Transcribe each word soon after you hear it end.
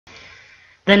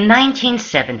The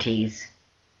 1970s,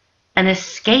 an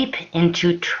escape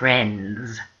into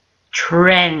trends.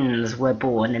 Trends were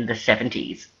born in the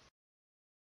 70s.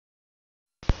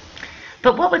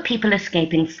 But what were people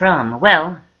escaping from?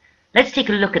 Well, let's take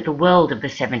a look at the world of the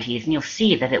 70s, and you'll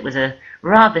see that it was a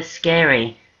rather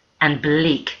scary and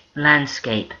bleak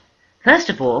landscape. First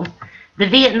of all, the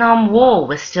Vietnam War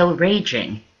was still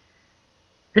raging.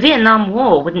 The Vietnam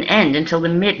War wouldn't end until the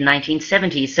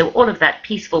mid-1970s, so all of that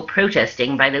peaceful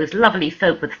protesting by those lovely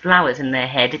folk with flowers in their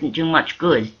hair didn't do much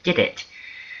good, did it?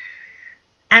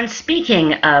 And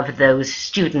speaking of those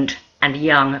student and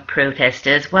young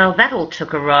protesters, well, that all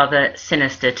took a rather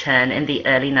sinister turn in the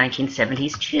early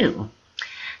 1970s too.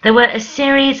 There were a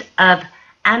series of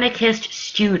anarchist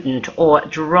student or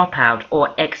dropout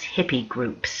or ex-hippie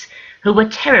groups who were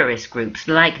terrorist groups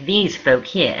like these folk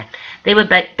here. They were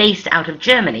based out of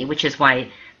Germany, which is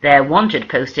why their wanted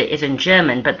poster is in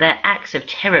German, but their acts of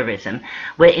terrorism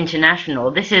were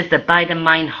international. This is the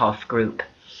Biba group.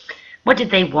 What did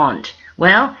they want?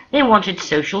 Well, they wanted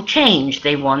social change.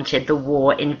 They wanted the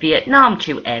war in Vietnam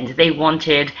to end. They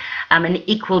wanted an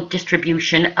equal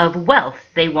distribution of wealth.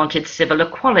 They wanted civil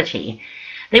equality.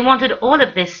 They wanted all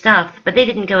of this stuff, but they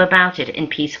didn't go about it in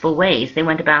peaceful ways. They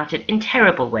went about it in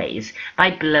terrible ways,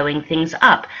 by blowing things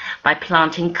up, by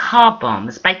planting car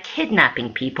bombs, by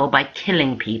kidnapping people, by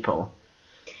killing people.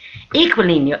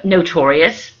 Equally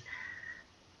notorious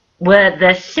were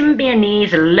the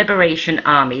Symbionese Liberation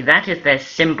Army. That is their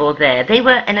symbol there. They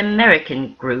were an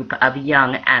American group of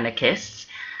young anarchists,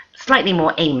 slightly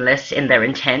more aimless in their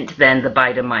intent than the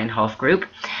Biedermeinhof group,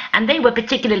 and they were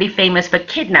particularly famous for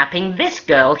kidnapping this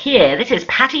girl here. This is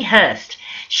Patty Hearst.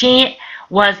 She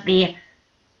was the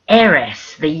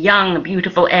heiress, the young,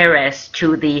 beautiful heiress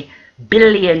to the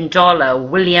billion-dollar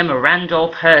William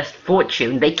Randolph Hearst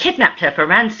fortune. They kidnapped her for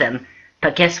ransom,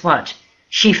 but guess what?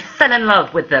 She fell in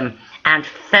love with them and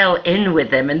fell in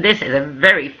with them, and this is a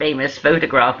very famous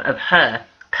photograph of her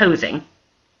posing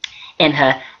in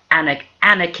her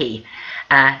anarchy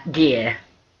gear.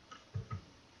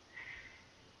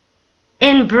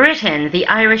 In Britain, the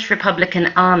Irish Republican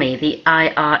Army, the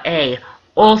IRA,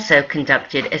 also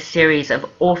conducted a series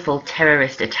of awful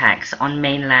terrorist attacks on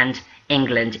mainland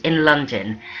England, in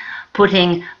London,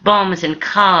 putting bombs in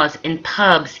cars, in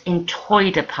pubs, in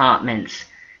toy departments.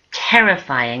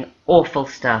 Terrifying, awful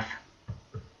stuff.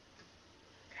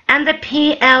 And the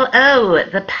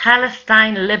PLO, the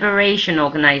Palestine Liberation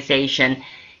Organization,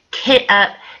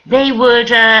 they would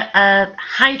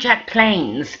hijack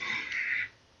planes,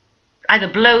 either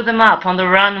blow them up on the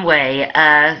runway,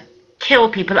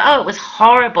 kill people. Oh, it was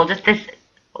horrible, just this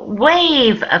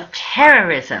wave of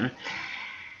terrorism.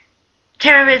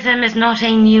 Terrorism is not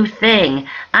a new thing.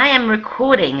 I am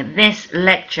recording this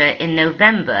lecture in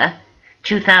November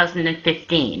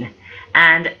 2015,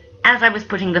 and as I was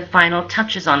putting the final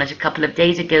touches on it a couple of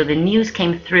days ago, the news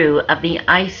came through of the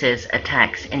ISIS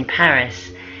attacks in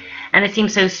Paris. And it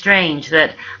seems so strange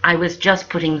that I was just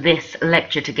putting this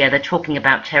lecture together talking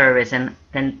about terrorism,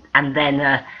 and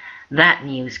then that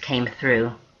news came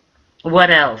through.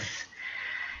 What else?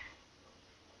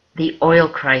 The oil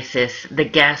crisis, the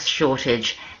gas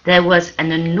shortage. There was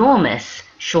an enormous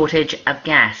shortage of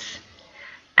gas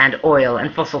and oil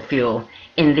and fossil fuel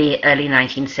in the early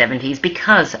 1970s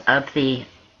because of the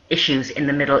issues in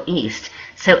the Middle East.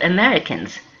 So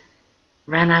Americans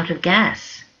ran out of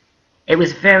gas. It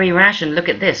was very ration. Look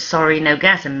at this. Sorry, no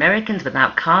gas. Americans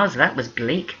without cars, that was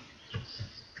bleak.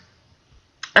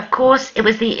 Of course, it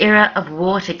was the era of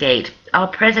Watergate. Our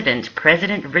president,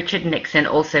 President Richard Nixon,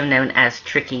 also known as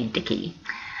Tricky Dicky,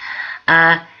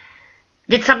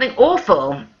 did something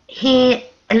awful. He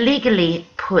illegally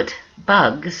put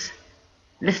bugs,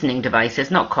 listening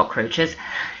devices, not cockroaches,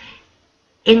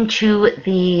 into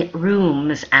the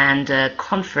rooms and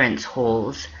conference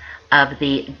halls of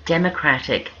the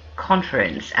Democratic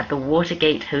Conference at the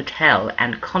Watergate Hotel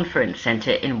and Conference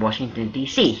Center in Washington,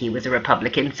 D.C. He was a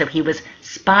Republican, so he was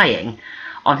spying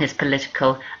on his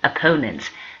political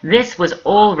opponents. This was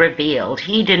all revealed.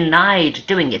 He denied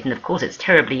doing it, and of course it's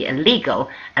terribly illegal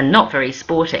and not very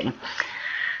sporting.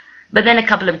 But then a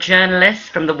couple of journalists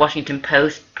from the Washington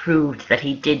Post proved that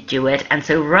he did do it, and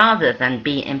so rather than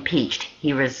be impeached,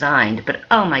 he resigned. But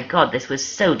oh my God, this was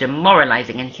so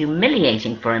demoralizing and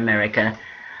humiliating for America.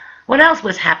 What else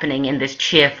was happening in this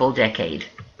cheerful decade?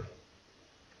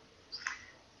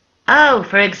 Oh,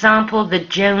 for example, the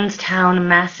Jonestown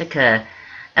Massacre.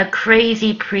 A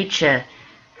crazy preacher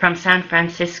from San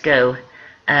Francisco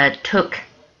took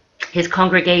his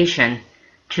congregation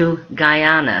to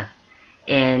Guyana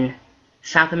in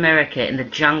South America, in the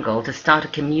jungle, to start a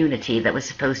community that was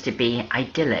supposed to be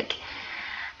idyllic.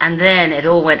 And then it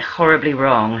all went horribly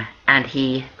wrong, and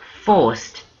he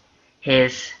forced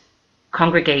his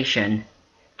congregation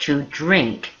to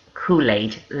drink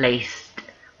Kool-Aid laced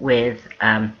with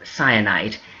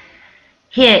cyanide.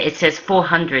 Here it says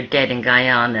 400 dead in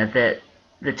Guyana.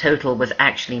 The total was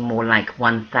actually more like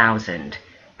 1,000.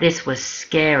 This was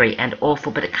scary and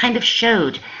awful, but it kind of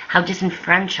showed how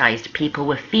disenfranchised people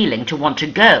were feeling to want to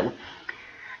go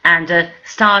and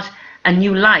start a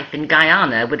new life in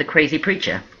Guyana with a crazy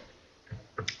preacher.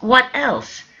 What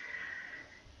else?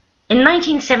 In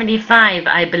 1975,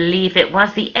 I believe it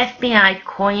was, the FBI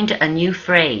coined a new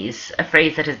phrase, a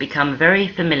phrase that has become very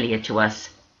familiar to us: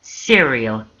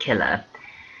 serial killer.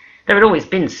 There had always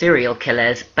been serial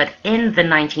killers, but in the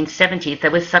 1970s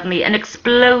there was suddenly an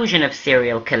explosion of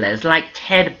serial killers like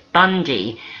Ted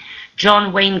Bundy,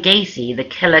 John Wayne Gacy, the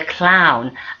killer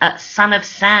clown, Son of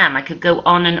Sam. I could go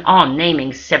on and on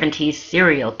naming 70s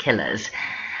serial killers.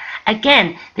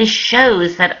 Again, this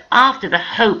shows that after the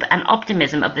hope and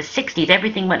optimism of the 60s,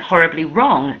 everything went horribly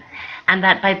wrong, and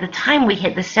that by the time we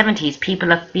hit the 70s,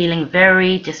 people are feeling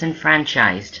very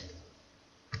disenfranchised.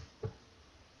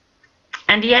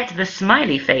 And yet the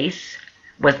smiley face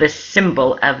was the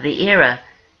symbol of the era,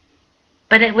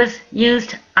 but it was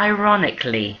used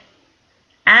ironically,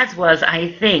 as was,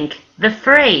 I think, the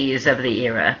phrase of the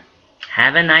era: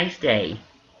 have a nice day.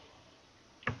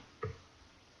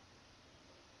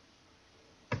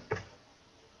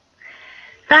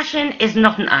 Fashion is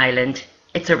not an island,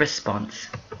 it's a response.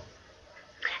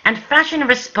 And fashion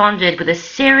responded with a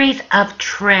series of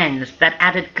trends that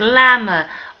added glamour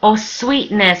or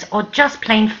sweetness or just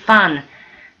plain fun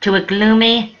to a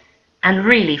gloomy and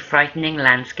really frightening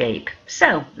landscape.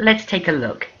 So let's take a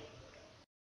look.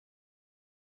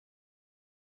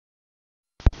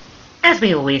 As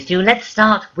we always do, let's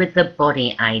start with the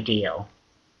body ideal.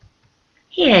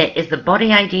 Here is the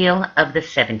body ideal of the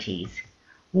 70s.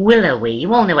 Willowy,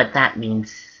 you all know what that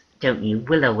means, don't you?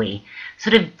 Willowy,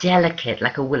 sort of delicate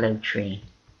like a willow tree.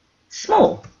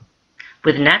 Small,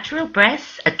 with natural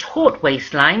breasts, a taut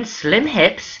waistline, slim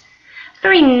hips,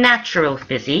 very natural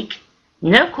physique,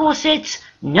 no corsets,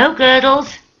 no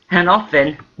girdles, and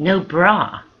often no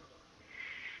bra.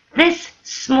 This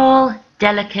small,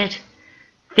 delicate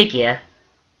figure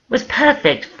was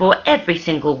perfect for every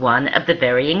single one of the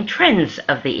varying trends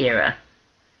of the era.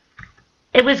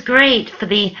 It was great for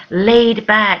the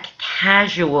laid-back,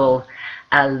 casual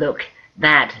look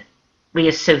that we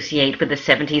associate with the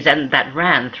 70s and that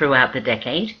ran throughout the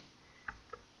decade.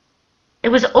 It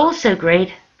was also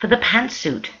great for the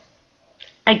pantsuit.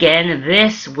 Again,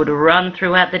 this would run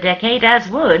throughout the decade, as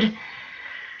would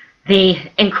the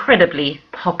incredibly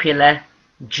popular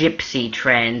gypsy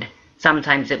trend.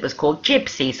 Sometimes it was called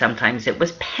gypsy, sometimes it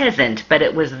was peasant, but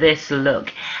it was this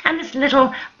look. And this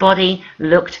little body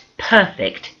looked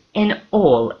perfect in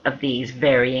all of these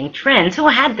varying trends. Who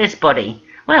had this body?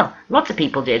 Well, lots of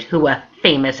people did who were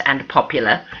famous and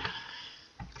popular.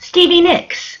 Stevie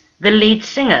Nicks, the lead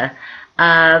singer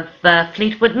of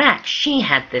Fleetwood Mac, she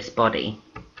had this body.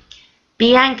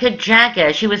 Bianca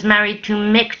Jagger, she was married to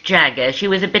Mick Jagger. She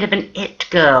was a bit of an it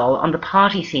girl on the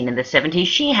party scene in the 70s.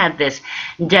 She had this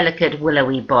delicate,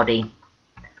 willowy body.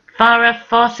 Farrah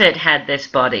Fawcett had this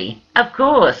body, of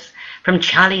course, from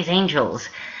Charlie's Angels.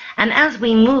 And as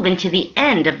we move into the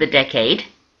end of the decade,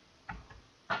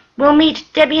 we'll meet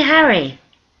Debbie Harry,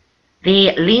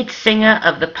 the lead singer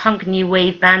of the punk new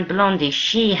wave band Blondie.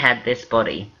 She had this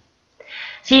body.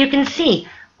 So you can see,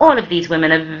 all of these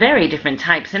women are very different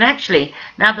types, and actually,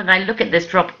 now that I look at this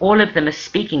drop, all of them are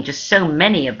speaking to so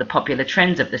many of the popular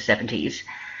trends of the 70s,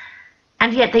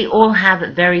 and yet they all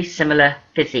have very similar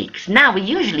physiques. Now, we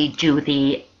usually do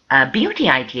the beauty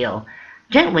ideal,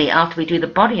 don't we, after we do the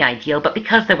body ideal, but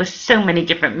because there were so many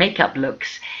different makeup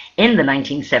looks in the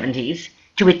 1970s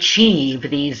to achieve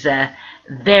these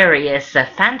various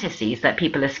fantasies that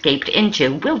people escaped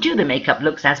into, we'll do the makeup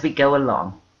looks as we go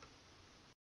along.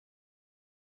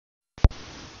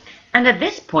 And at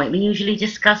this point, we usually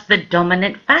discuss the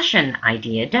dominant fashion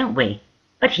idea, don't we?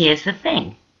 But here's the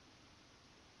thing.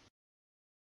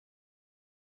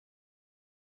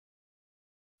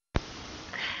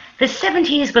 The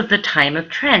 70s was the time of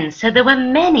trends, so there were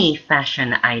many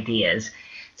fashion ideas.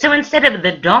 So instead of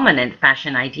the dominant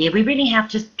fashion idea, we really have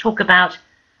to talk about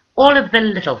all of the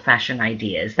little fashion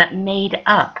ideas that made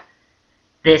up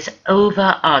this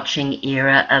overarching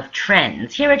era of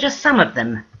trends. Here are just some of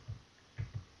them.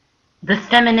 The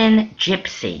feminine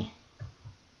gypsy,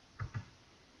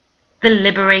 the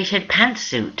liberated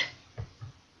pantsuit,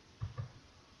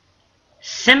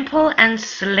 simple and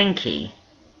slinky,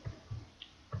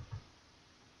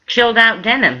 chilled out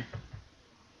denim,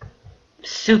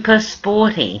 super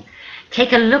sporty.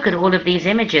 Take a look at all of these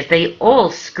images. They all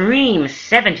scream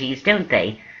 70s, don't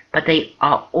they? But they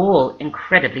are all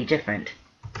incredibly different.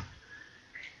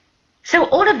 So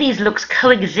all of these looks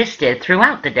coexisted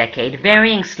throughout the decade,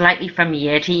 varying slightly from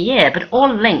year to year, but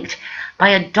all linked by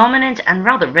a dominant and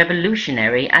rather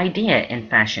revolutionary idea in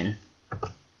fashion.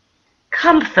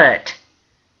 Comfort.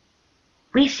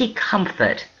 We see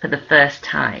comfort for the first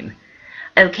time.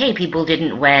 Okay, people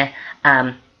didn't wear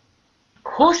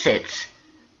corsets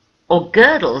or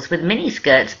girdles with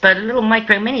miniskirts, but a little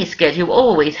micro miniskirt, you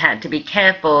always had to be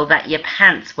careful that your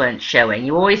pants weren't showing.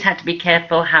 You always had to be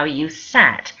careful how you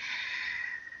sat.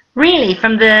 Really,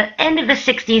 from the end of the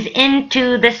 60s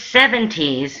into the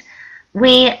 70s,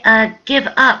 we give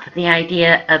up the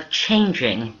idea of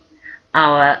changing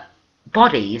our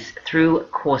bodies through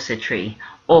corsetry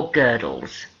or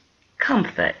girdles.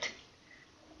 Comfort.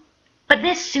 But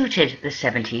this suited the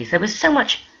 70s. There was so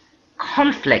much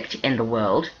conflict in the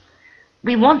world.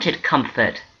 We wanted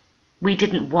comfort. We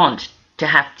didn't want to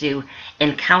have to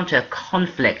encounter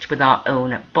conflict with our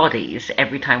own bodies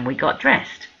every time we got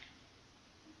dressed.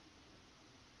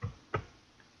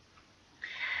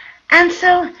 And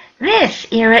so this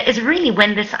era is really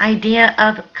when this idea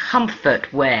of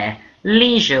comfort wear,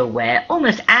 leisure wear,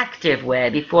 almost active wear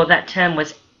before that term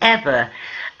was ever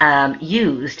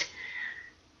used,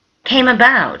 came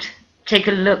about. Take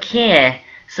a look here.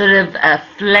 Sort of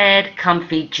flared,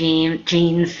 comfy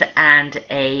jeans and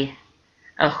a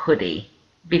hoodie,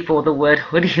 before the word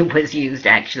hoodie was used,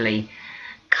 actually.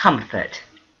 Comfort.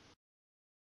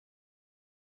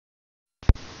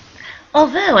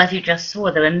 Although, as you just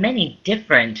saw, there were many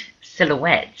different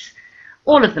silhouettes,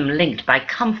 all of them linked by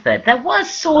comfort, there was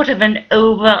sort of an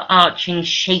overarching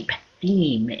shape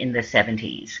theme in the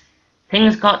 70s.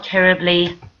 Things got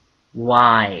terribly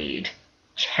wide.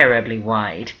 Terribly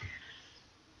wide.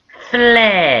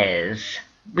 Flares.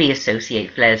 We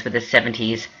associate flares with the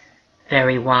 70s.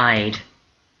 Very wide.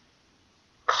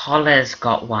 Collars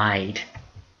got wide.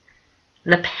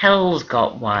 Lapels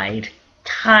got wide.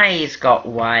 Ties got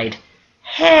wide.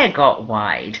 Hair got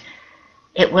wide.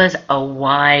 It was a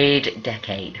wide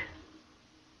decade.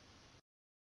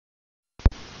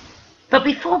 But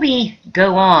before we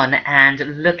go on and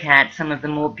look at some of the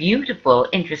more beautiful,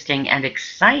 interesting, and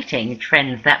exciting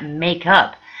trends that make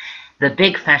up the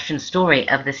big fashion story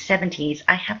of the 70s,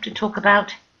 I have to talk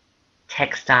about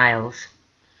textiles.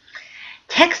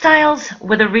 Textiles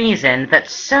were the reason that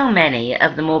so many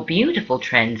of the more beautiful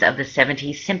trends of the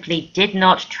 70s simply did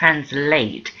not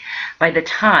translate by the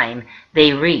time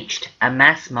they reached a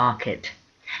mass market,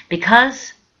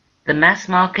 because the mass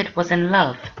market was in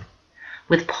love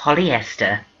with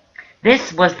polyester.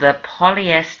 This was the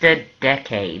polyester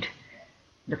decade.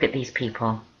 Look at these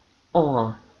people,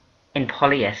 all in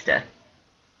polyester.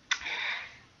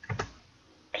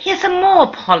 Here's some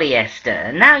more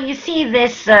polyester. Now you see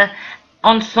this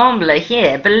ensemble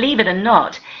here. Believe it or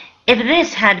not, if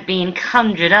this had been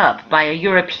conjured up by a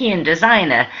European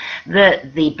designer,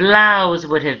 the blouse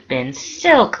would have been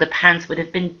silk, the pants would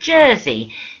have been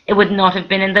jersey. It would not have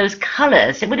been in those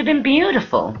colors. It would have been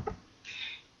beautiful.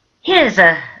 Here's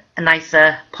a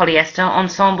nicer polyester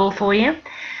ensemble for you.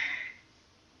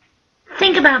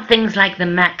 Think about things like the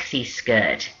maxi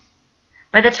skirt.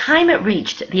 By the time it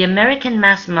reached the American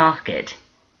mass market,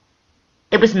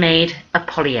 it was made of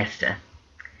polyester,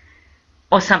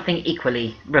 or something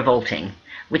equally revolting,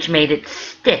 which made it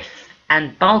stiff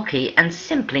and bulky and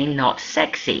simply not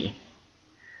sexy.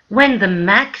 When the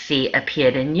maxi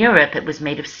appeared in Europe, it was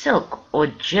made of silk or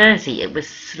jersey. It was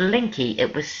slinky,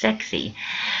 it was sexy.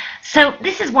 So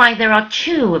this is why there are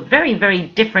two very, very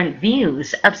different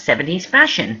views of 70s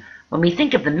fashion. When we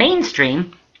think of the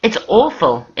mainstream, it's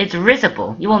awful, it's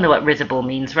risible. You all know what risible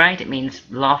means, right? It means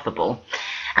laughable.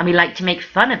 And we like to make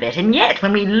fun of it. And yet,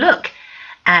 when we look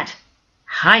at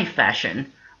high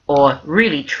fashion or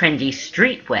really trendy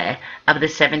streetwear of the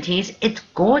 70s, it's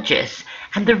gorgeous.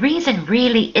 And the reason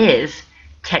really is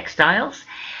textiles.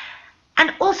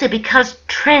 And also because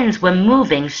trends were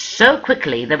moving so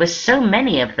quickly, there were so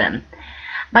many of them.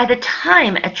 By the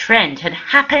time a trend had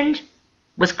happened,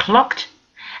 was clocked,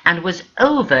 and was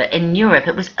over in Europe,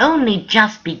 it was only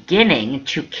just beginning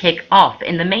to kick off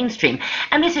in the mainstream.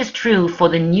 And this is true for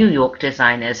the New York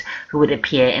designers who would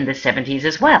appear in the 70s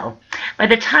as well. By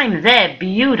the time their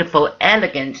beautiful,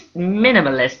 elegant,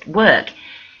 minimalist work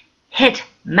hit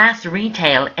mass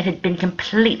retail, it had been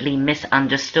completely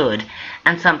misunderstood,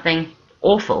 and something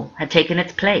awful had taken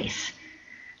its place.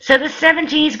 So the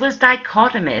 70s was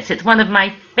dichotomous. It's one of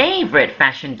my favorite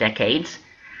fashion decades,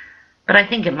 but I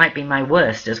think it might be my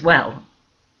worst as well.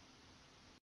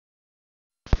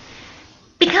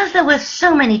 Because there were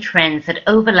so many trends that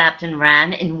overlapped and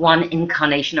ran in one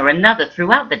incarnation or another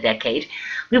throughout the decade,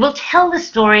 we will tell the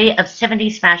story of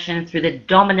 70s fashion through the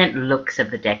dominant looks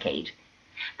of the decade.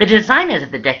 The designers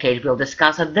of the decade we'll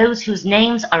discuss are those whose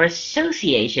names are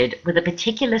associated with a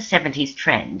particular 70s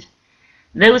trend,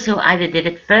 those who either did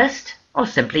it first or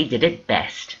simply did it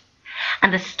best.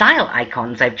 And the style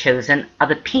icons I've chosen are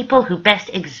the people who best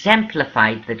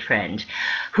exemplified the trend,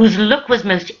 whose look was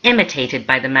most imitated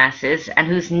by the masses, and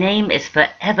whose name is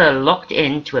forever locked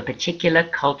into a particular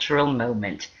cultural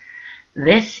moment.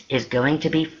 This is going to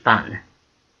be fun.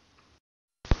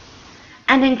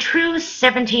 And in true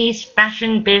 70s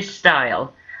fashion biz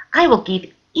style, I will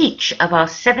give each of our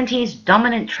 70s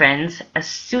dominant trends a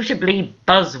suitably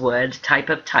buzzword type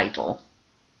of title.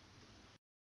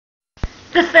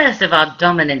 The first of our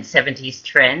dominant 70s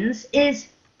trends is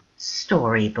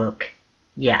storybook.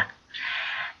 Yeah.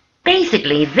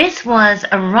 Basically, this was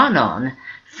a run-on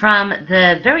from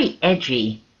the very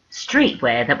edgy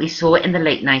streetwear that we saw in the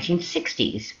late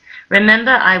 1960s.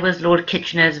 Remember, I was Lord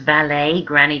Kitchener's valet,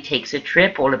 Granny Takes a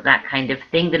Trip, all of that kind of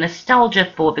thing, the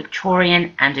nostalgia for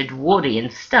Victorian and Edwardian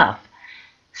stuff.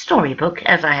 Storybook,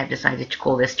 as I have decided to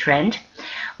call this trend,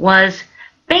 was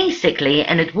basically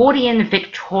an Edwardian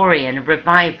Victorian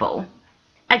revival.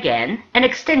 Again, an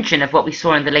extension of what we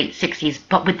saw in the late 60s,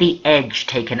 but with the edge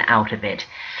taken out of it.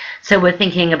 So we're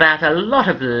thinking about a lot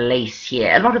of lace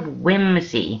here, a lot of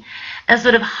whimsy, a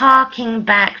sort of harking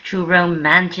back to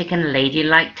romantic and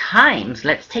ladylike times.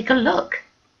 Let's take a look.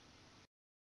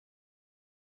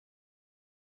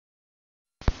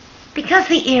 Because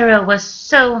the era was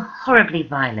so horribly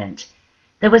violent,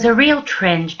 there was a real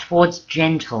trend towards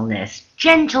gentleness,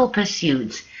 gentle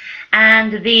pursuits,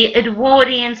 and the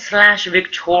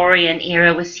Edwardian/Victorian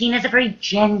era was seen as a very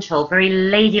gentle, very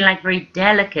ladylike, very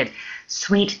delicate,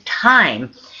 sweet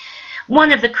time.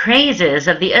 One of the crazes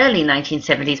of the early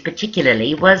 1970s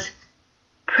particularly was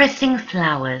pressing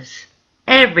flowers.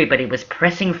 Everybody was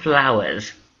pressing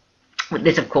flowers.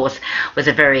 This, of course, was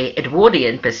a very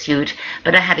Edwardian pursuit,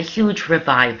 but it had a huge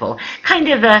revival. Kind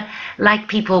of like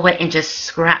people were into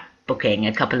scrapbooking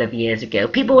a couple of years ago.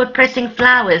 People were pressing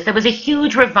flowers. There was a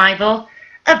huge revival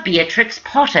of Beatrix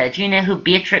Potter. Do you know who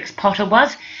Beatrix Potter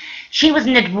was? She was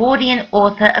an Edwardian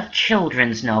author of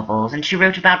children's novels, and she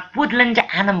wrote about woodland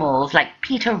animals like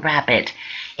Peter Rabbit.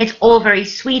 It's all very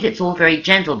sweet, it's all very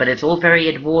gentle, but it's all very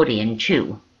Edwardian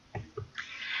too.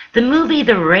 The movie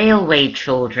The Railway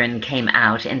Children came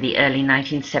out in the early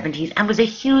 1970s and was a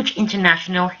huge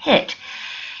international hit.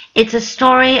 It's a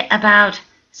story about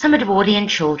some Edwardian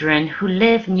children who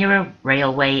live near a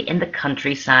railway in the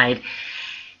countryside.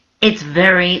 It's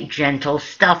very gentle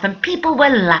stuff, and people were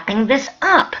lapping this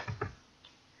up.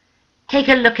 Take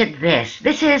a look at this.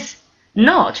 This is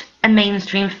not a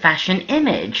mainstream fashion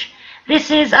image.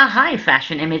 This is a high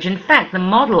fashion image. In fact, the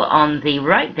model on the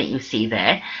right that you see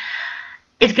there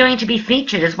is going to be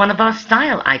featured as one of our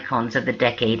style icons of the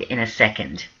decade in a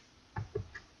second.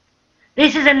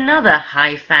 This is another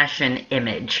high fashion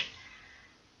image.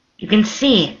 You can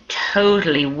see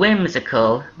totally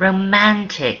whimsical,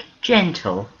 romantic,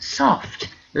 gentle, soft,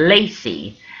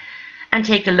 lacy. And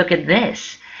take a look at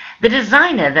this. The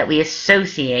designer that we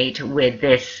associate with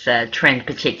this trend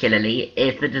particularly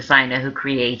is the designer who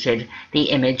created the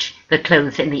image, the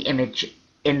clothes in the image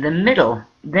in the middle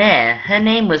there. Her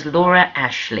name was Laura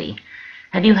Ashley.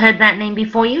 Have you heard that name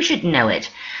before? You should know it.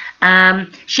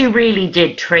 She really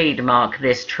did trademark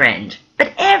this trend.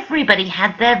 But everybody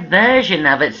had their version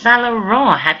of it.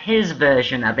 Saint-Laurent had his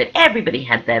version of it. Everybody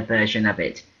had their version of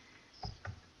it.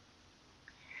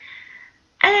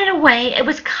 And in a way, it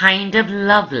was kind of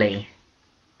lovely.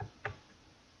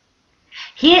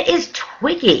 Here is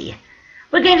Twiggy.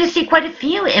 We're going to see quite a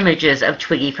few images of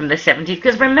Twiggy from the 70s,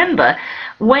 because remember,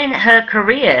 when her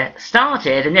career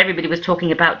started and everybody was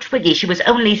talking about Twiggy, she was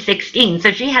only 16,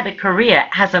 so she had a career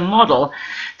as a model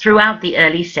throughout the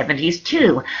early 70s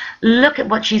too. Look at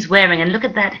what she's wearing, and look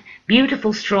at that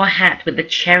beautiful straw hat with the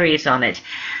cherries on it.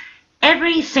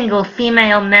 Every single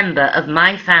female member of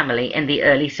my family in the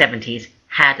early 70s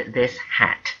had this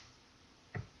hat.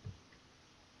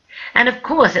 And of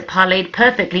course it parlayed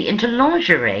perfectly into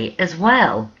lingerie as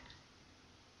well.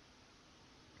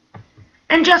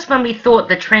 And just when we thought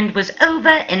the trend was over,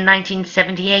 in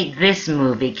 1978 this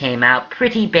movie came out,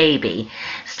 Pretty Baby,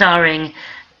 starring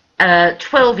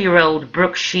 12-year-old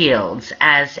Brooke Shields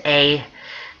as a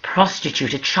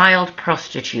prostitute, a child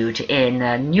prostitute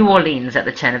in New Orleans at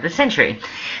the turn of the century.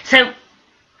 So,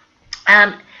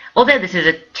 although this is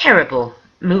a terrible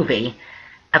movie,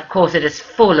 of course it is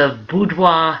full of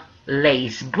boudoir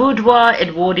lace, boudoir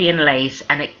Edwardian lace,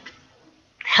 and it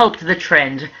helped the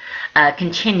trend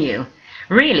continue,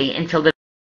 really, until the...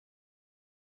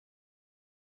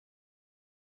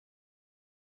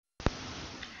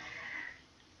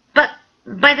 But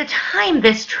by the time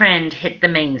this trend hit the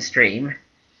mainstream,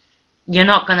 you're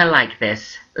not going to like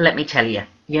this. Let me tell you,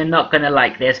 you're not going to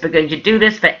like this. We're going to do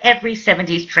this for every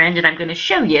 70s trend, and I'm going to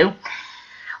show you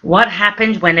what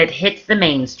happened when it hit the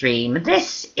mainstream.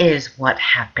 This is what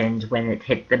happened when it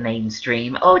hit the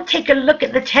mainstream. Oh, take a look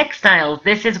at the textiles.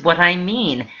 This is what I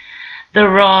mean. The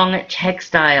wrong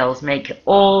textiles make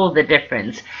all the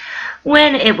difference.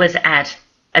 When it was at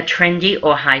a trendy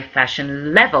or high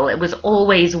fashion level, it was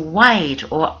always white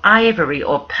or ivory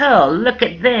or pearl. Look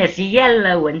at this,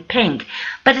 yellow and pink.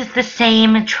 But it's the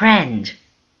same trend.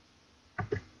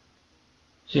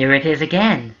 Here it is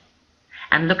again.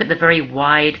 And look at the very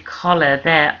wide collar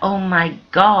there. Oh my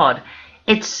God,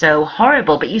 it's so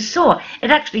horrible. But you saw,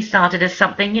 it actually started as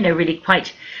something, you know, really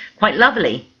quite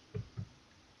lovely.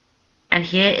 And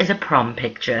here is a prom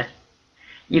picture.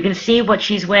 You can see what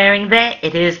she's wearing there.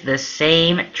 It is the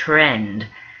same trend.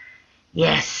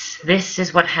 Yes, this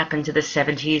is what happened to the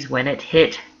 70s when it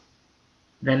hit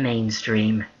the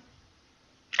mainstream.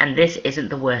 And this isn't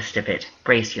the worst of it.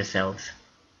 Brace yourselves.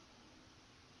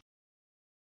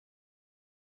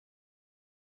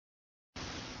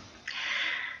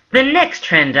 The next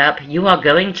trend up you are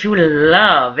going to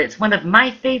love. It's one of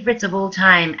my favorites of all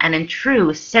time, and in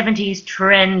true 70s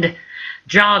trend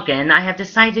jargon, I have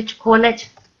decided to call it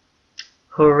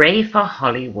Hooray for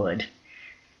Hollywood.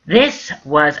 This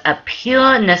was a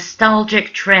pure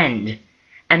nostalgic trend,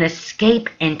 an escape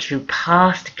into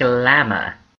past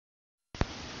glamour.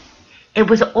 It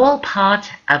was all part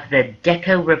of the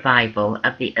Deco revival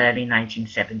of the early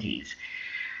 1970s.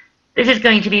 This is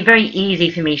going to be very easy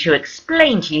for me to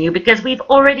explain to you because we've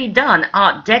already done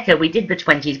Art Deco. We did the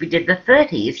 20s, we did the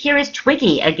 30s. Here is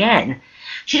Twiggy again.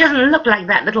 She doesn't look like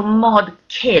that little mod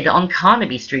kid on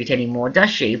Carnaby Street anymore, does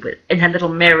she? In her little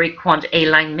Mary Quant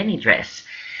A-line mini dress.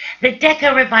 The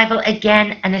Deco revival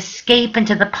again, an escape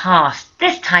into the past,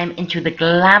 this time into the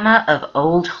glamour of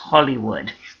old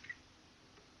Hollywood.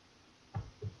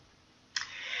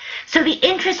 So the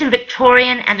interest in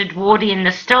Victorian and Edwardian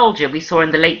nostalgia we saw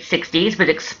in the late 60s would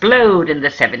explode in the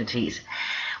 70s.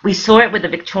 We saw it with the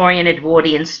Victorian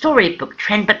Edwardian storybook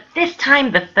trend, but this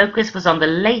time the focus was on the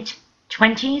late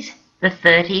 20s, the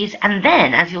 30s, and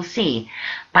then, as you'll see,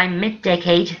 by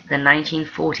mid-decade, the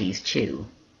 1940s too.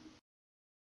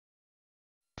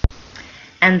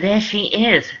 And there she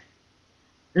is,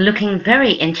 looking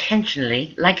very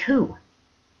intentionally like who?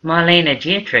 Marlene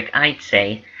Dietrich, I'd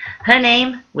say. Her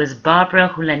name was Barbara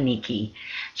Hulanicki.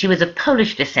 She was of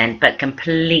Polish descent, but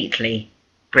completely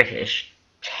British,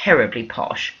 terribly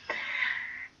posh.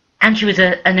 And she was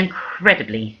an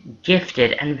incredibly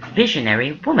gifted and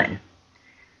visionary woman.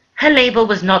 Her label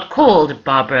was not called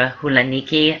Barbara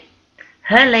Hulanicki.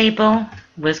 Her label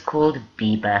was called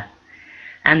Biba.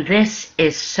 And this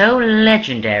is so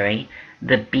legendary,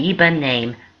 the Biba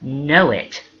name, know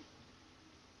it.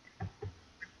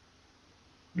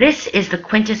 This is the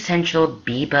quintessential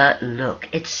Biba look.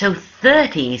 It's so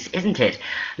 30s, isn't it?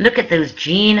 Look at those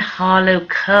Jean Harlow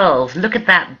curls. Look at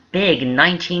that big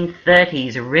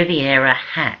 1930s Riviera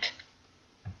hat.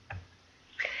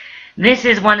 This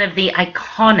is one of the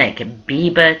iconic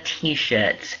Biba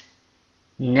t-shirts.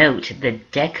 Note the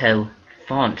Deco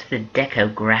font, the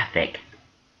Deco graphic.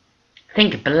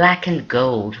 Think black and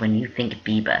gold when you think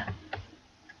Biba.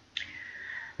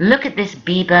 Look at this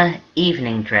Biba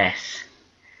evening dress.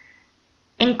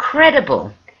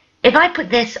 Incredible. If I put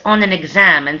this on an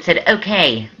exam and said,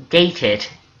 okay, date it,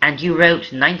 and you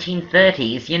wrote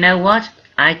 1930s, you know what?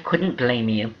 I couldn't blame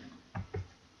you.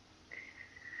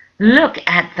 Look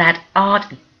at that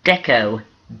Art Deco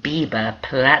Biba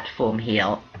platform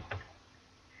heel.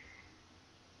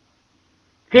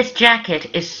 This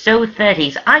jacket is so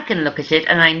 30s, I can look at it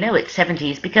and I know it's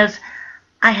 70s because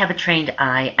I have a trained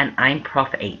eye and I'm Prof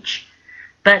H.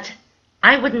 But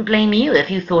I wouldn't blame you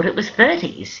if you thought it was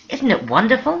 30s. Isn't it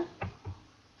wonderful?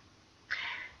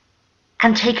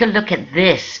 And take a look at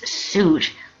this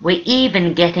suit. We're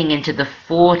even getting into the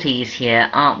 40s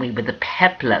here, aren't we, with the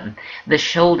peplum, the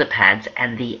shoulder pads,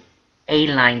 and the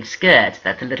A-line skirt.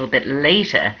 That's a little bit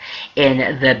later in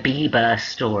the Biba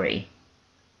story.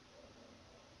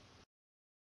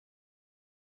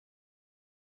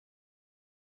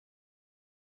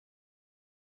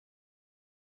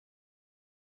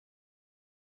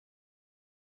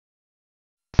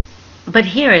 But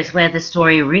here is where the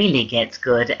story really gets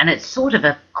good, and it's sort of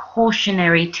a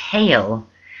cautionary tale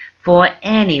for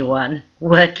anyone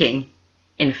working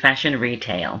in fashion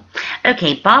retail.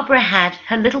 Okay, Barbara had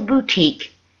her little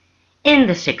boutique in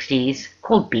the 60s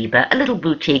called Biba, a little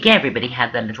boutique. Everybody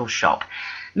had their little shop.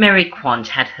 Mary Quant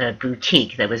had her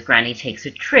boutique. There was Granny Takes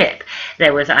a Trip.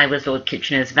 There was I Was Lord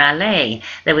Kitchener's Valet.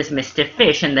 There was Mr.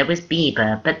 Fish, and there was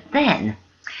Biba. But then,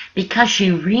 because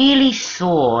she really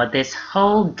saw this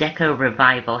whole Deco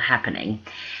revival happening,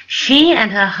 she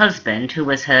and her husband, who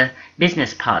was her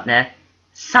business partner,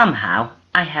 somehow,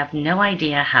 I have no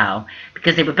idea how,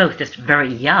 because they were both just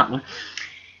very young,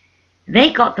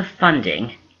 they got the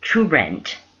funding to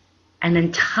rent an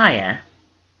entire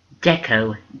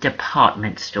Deco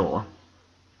department store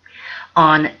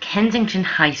on Kensington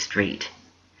High Street,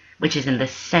 which is in the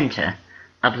centre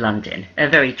of London, a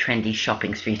very trendy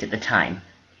shopping street at the time.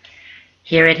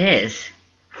 Here it is,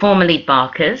 formerly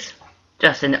Barker's,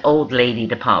 just an old lady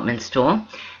department store.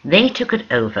 They took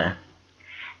it over,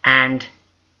 and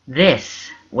this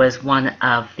was one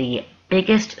of the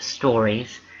biggest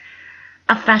stories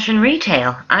of fashion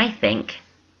retail, I think.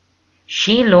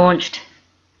 She launched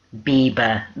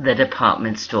Biba, the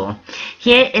department store.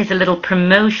 Here is a little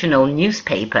promotional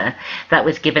newspaper that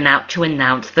was given out to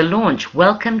announce the launch.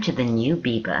 Welcome to the new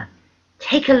Biba.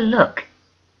 Take a look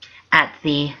at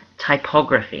the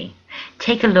typography.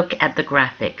 Take a look at the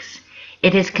graphics.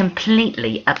 It is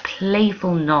completely a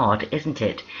playful nod, isn't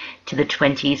it, to the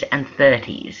 20s and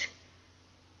 30s.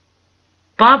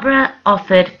 Barbara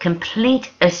offered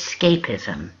complete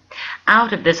escapism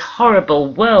out of this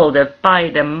horrible world of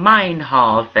Bider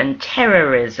Meinhof and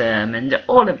terrorism and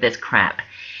all of this crap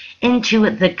into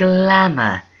the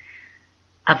glamour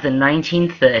of the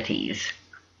 1930s.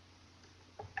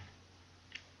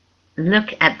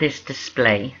 Look at this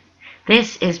display.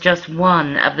 This is just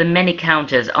one of the many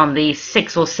counters on the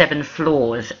 6 or 7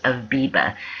 floors of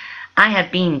Biba. I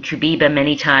have been to Biba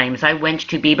many times. I went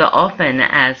to Biba often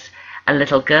as a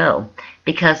little girl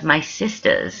because my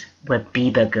sisters were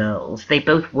Biba girls. They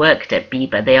both worked at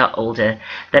Biba. They are older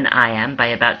than I am by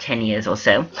about 10 years or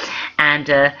so.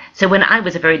 And so when I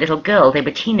was a very little girl, they were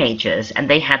teenagers and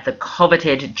they had the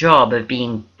coveted job of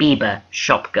being Biba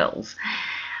shop girls.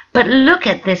 But look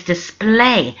at this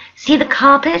display. See the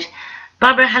carpet?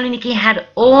 Barbara Hulanicki had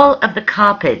all of the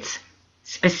carpets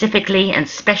specifically and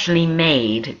specially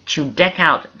made to deck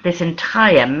out this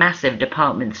entire massive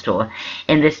department store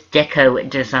in this Deco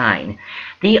design.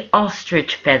 The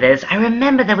ostrich feathers, I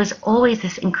remember there was always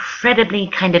this incredibly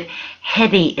kind of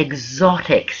heady,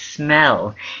 exotic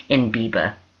smell in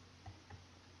Biba.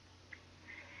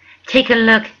 Take a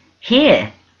look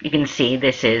here. You can see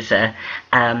this is a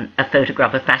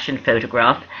photograph, a fashion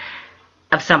photograph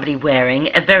of somebody wearing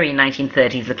a very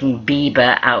 1930s looking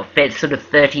Biba outfit, sort of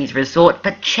 30s resort,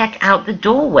 but check out the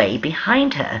doorway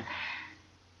behind her.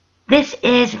 This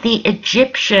is the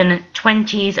Egyptian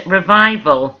 20s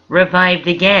revival, revived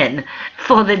again,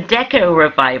 for the Deco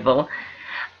revival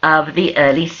of the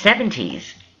early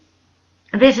 70s.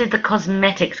 This is the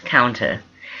cosmetics counter.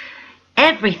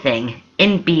 Everything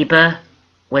in Biba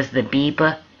was the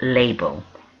Biba label.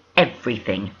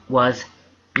 Everything was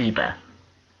Biba.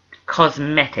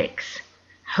 Cosmetics,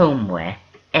 homeware,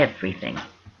 everything.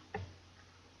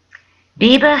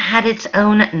 Biba had its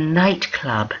own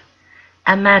nightclub.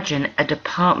 Imagine a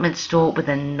department store with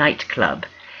a nightclub.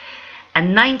 A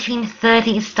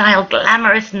 1930s style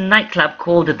glamorous nightclub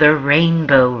called the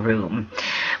Rainbow Room,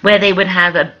 where they would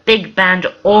have a big band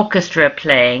orchestra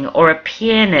playing or a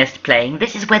pianist playing.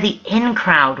 This is where the in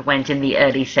crowd went in the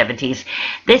early 70s.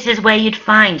 This is where you'd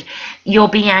find your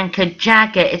Bianca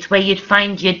Jagger. It's where you'd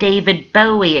find your David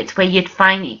Bowie. It's where you'd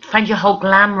find your whole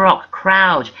glam rock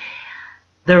crowd.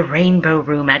 The Rainbow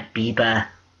Room at Biba.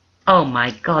 Oh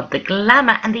my God, the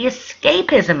glamour and the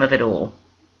escapism of it all.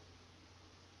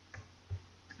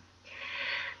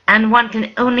 And one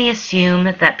can only assume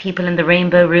that people in the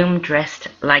Rainbow Room dressed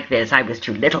like this. I was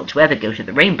too little to ever go to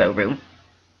the Rainbow Room.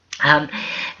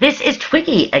 This is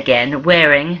Twiggy again,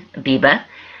 wearing Biba.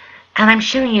 And I'm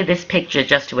showing you this picture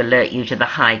just to alert you to the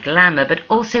high glamour, but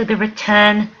also the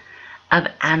return of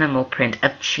animal print,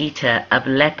 of cheetah, of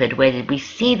leopard. Where did we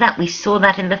see that? We saw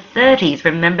that in the 30s.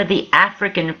 Remember the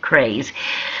African craze?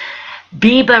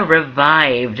 Biba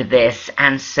revived this,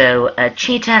 and so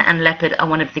cheetah and leopard are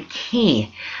one of the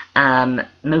key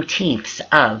motifs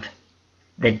of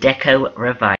the Deco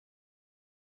revival.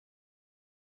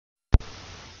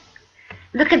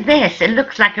 Look at this. It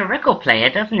looks like a record player,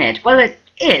 doesn't it? Well, it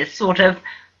is, sort of,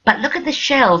 but look at the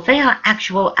shells. They are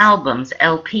actual albums,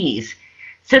 LPs.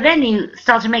 So then you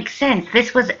start to make sense.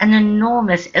 This was an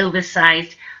enormous,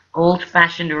 oversized,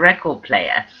 old-fashioned record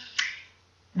player.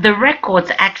 The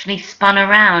records actually spun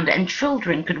around and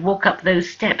children could walk up those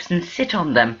steps and sit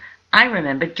on them. I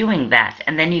remember doing that,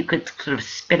 and then you could sort of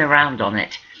spin around on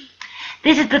it.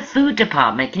 This is the food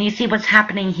department. Can you see what's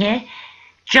happening here?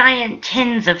 Giant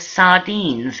tins of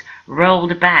sardines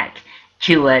rolled back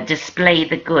to display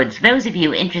the goods. Those of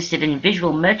you interested in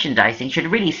visual merchandising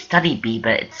should really study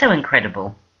Biba. It's so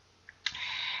incredible.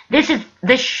 This is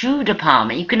the shoe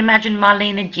department. You can imagine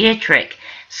Marlene Dietrich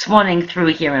swanning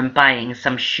through here and buying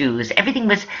some shoes. Everything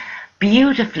was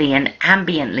beautifully and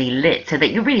ambiently lit so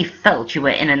that you really felt you were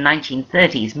in a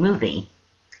 1930s movie.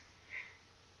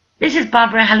 This is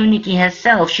Barbara Hulanicki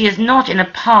herself. She is not in a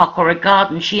park or a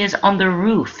garden. She is on the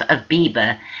roof of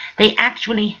Biba. They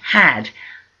actually had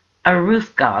a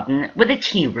roof garden with a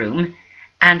tea room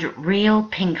and real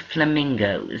pink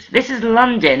flamingos. This is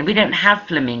London. We don't have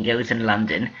flamingos in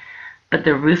London, but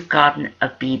the roof garden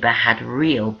of Biba had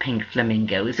real pink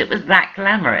flamingos. It was that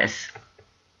glamorous.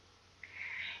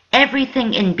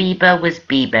 Everything in Biba was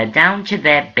Biba, down to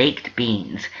their baked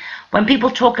beans. When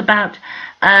people talk about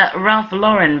Ralph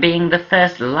Lauren being the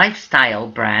first lifestyle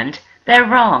brand, they're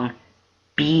wrong.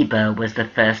 Biba was the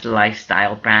first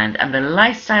lifestyle brand, and the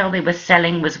lifestyle they were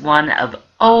selling was one of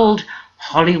old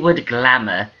Hollywood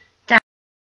glamour.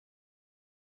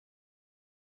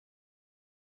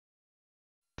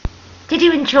 Did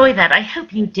you enjoy that? I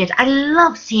hope you did. I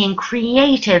love seeing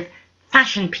creative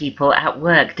fashion people at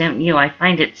work, don't you? I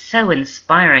find it so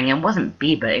inspiring. And wasn't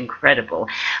Biba incredible?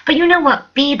 But you know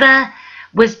what? Biba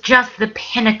was just the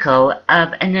pinnacle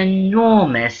of an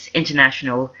enormous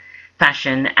international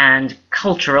fashion and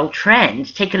cultural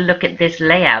trend. Take a look at this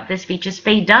layout. This features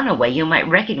Faye Dunaway. You might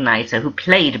recognize her, who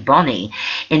played Bonnie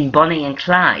in Bonnie and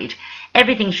Clyde.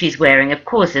 Everything she's wearing, of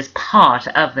course, is part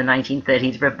of the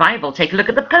 1930s revival. Take a look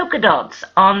at the polka dots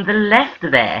on the left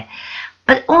there.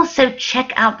 But also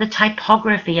check out the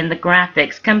typography and the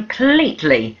graphics.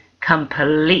 Completely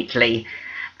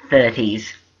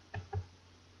 30s.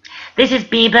 This is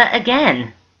Biba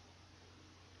again.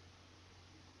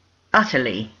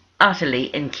 Utterly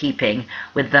in keeping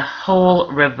with the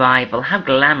whole revival. How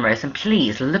glamorous. And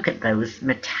please look at those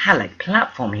metallic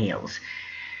platform heels.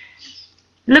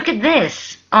 Look at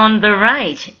this on the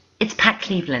right. It's Pat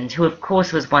Cleveland, who of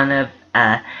course was one of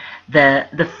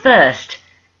the first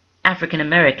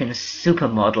African-American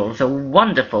supermodels, a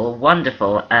wonderful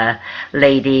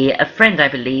lady, a friend, I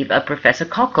believe, of Professor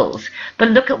Cockles. But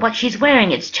look at what she's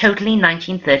wearing. It's totally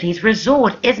 1930s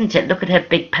resort, isn't it? Look at her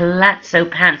big palazzo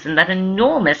pants and that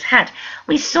enormous hat.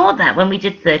 We saw that when we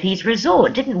did 30s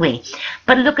resort, didn't we?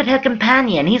 But look at her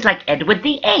companion. He's like Edward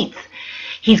VIII.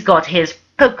 He's got his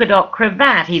polka dot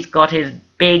cravat. He's got his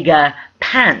big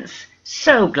pants.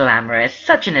 So glamorous.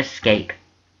 Such an escape.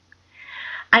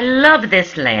 I love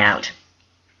this layout.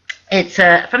 It's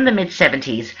from the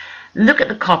mid-70s. Look at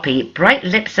the copy, bright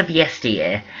lips of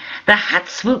yesteryear. The hat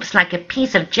swoops like a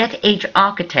piece of jet-age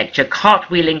architecture,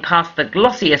 cartwheeling past the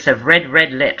glossiest of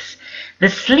red lips. The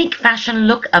sleek fashion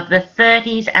look of the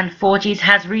 30s and 40s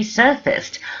has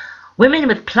resurfaced. Women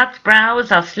with plucked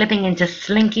brows are slipping into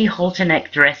slinky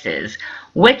halter-neck dresses,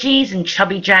 wedgies and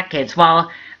chubby jackets,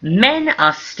 while men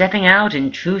are stepping out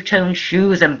in two-tone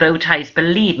shoes and bow ties.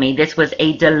 Believe me, this was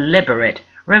a deliberate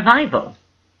revival.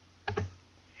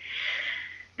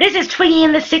 This is Twiggy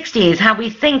in the 60s, how we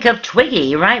think of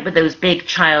Twiggy, right, with those big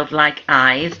childlike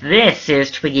eyes. This is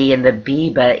Twiggy in the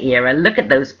Biba era. Look at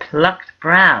those plucked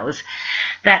brows,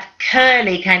 that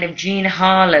curly kind of Jean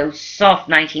Harlow soft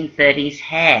 1930s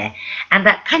hair, and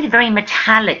that kind of very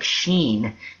metallic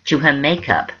sheen to her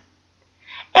makeup.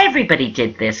 Everybody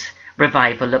did this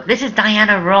revival look. This is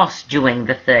Diana Ross doing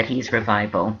the 30s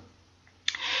revival.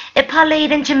 It parlayed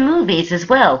into movies as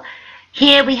well.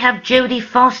 Here we have Jodie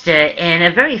Foster in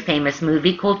a very famous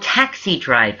movie called Taxi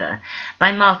Driver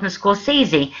by Martin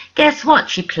Scorsese. Guess what?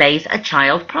 She plays a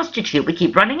child prostitute. We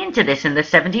keep running into this in the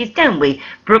 70s, don't we?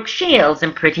 Brooke Shields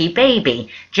in Pretty Baby.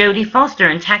 Jodie Foster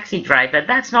in Taxi Driver.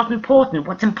 That's not important.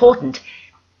 What's important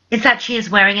is that she is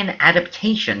wearing an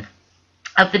adaptation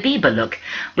of the Biba look,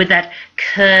 with that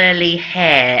curly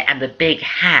hair and the big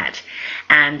hat,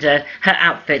 and her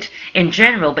outfit in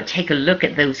general. But take a look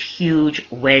at those huge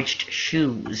wedged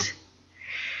shoes.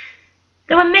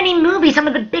 There were many movies. Some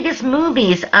of the biggest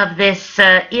movies of this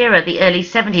era, the early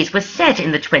 70s, were set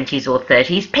in the 20s or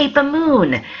 30s. Paper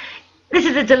Moon. This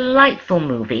is a delightful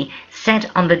movie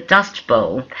set on the Dust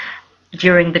Bowl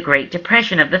during the Great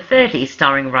Depression of the 30s,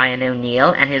 starring Ryan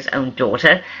O'Neal and his own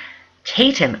daughter,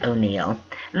 Tatum O'Neal.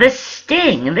 The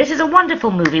Sting. This is a wonderful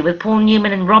movie with Paul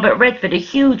Newman and Robert Redford, a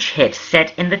huge hit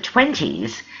set in the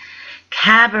 20s.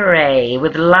 Cabaret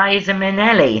with Liza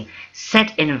Minnelli,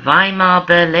 set in Weimar,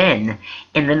 Berlin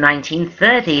in the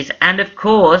 1930s. And of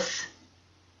course,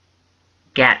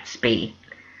 Gatsby.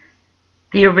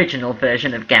 the original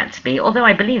version of Gatsby, although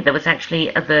I believe there was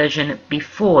actually a version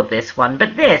before this one.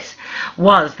 But this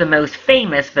was the most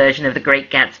famous version of The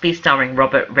Great Gatsby, starring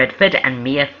Robert Redford and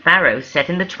Mia Farrow, set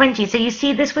in the 20s. So you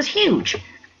see, this was huge.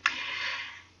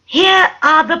 Here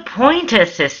are the Pointer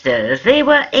Sisters. They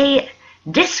were a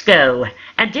disco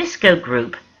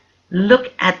group.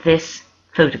 Look at this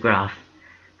photograph.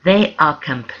 They are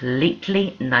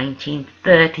completely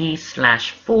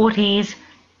 1930s/40s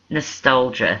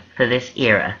nostalgia for this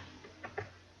era.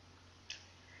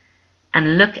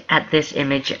 And look at this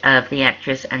image of the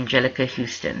actress Angelica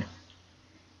Houston.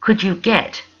 Could you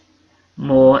get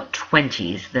more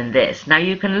 20s than this? Now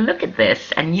you can look at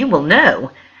this and you will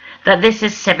know that this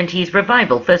is 70s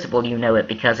revival. First of all, you know it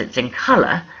because it's in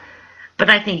color, but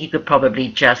I think you could probably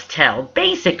just tell.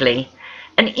 Basically,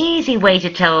 an easy way to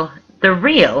tell the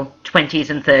real 20s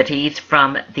and 30s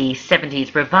from the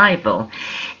 70s revival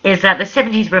is that the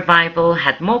 70s revival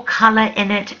had more color in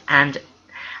it, and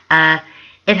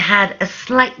it had a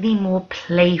slightly more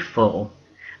playful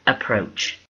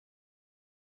approach.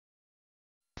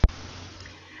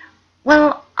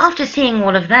 Well, after seeing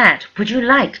all of that, would you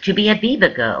like to be a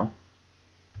Biba girl?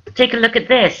 Take a look at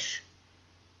this.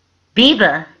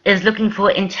 Biba is looking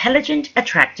for intelligent,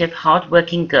 attractive,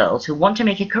 hard-working girls who want to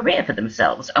make a career for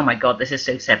themselves. Oh my God, this is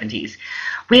so 70s.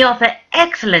 We offer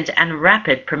excellent and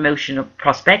rapid promotional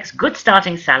prospects, good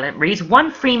starting salaries,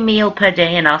 1 free meal per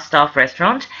day in our staff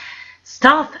restaurant,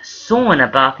 staff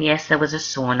sauna bath. Yes, there was a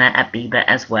sauna at Biba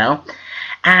as well,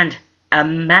 and a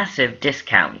massive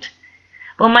discount.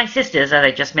 Well, my sisters, as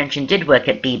I just mentioned, did work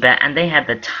at Biba, and they had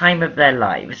the time of their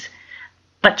lives.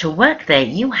 But to work there,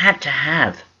 you had to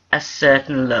have a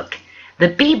certain look. The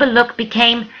Biba look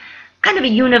became kind of a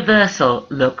universal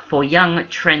look for young,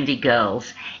 trendy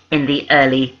girls in the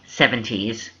early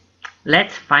 70s.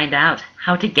 Let's find out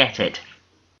how to get it.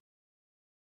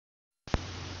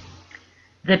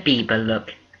 The Biba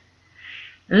look.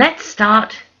 Let's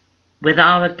start with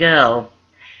our girl.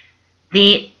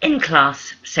 The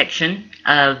in-class section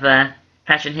of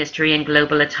Fashion History and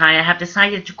Global Attire have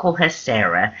decided to call her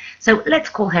Sarah. So let's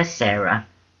call her Sarah.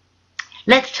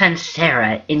 Let's turn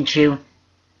Sarah into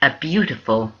a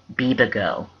beautiful Biba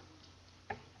girl.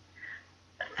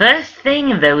 First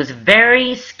thing, those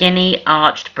very skinny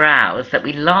arched brows that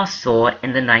we last saw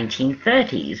in the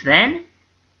 1930s. Then,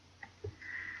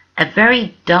 a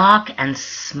very dark and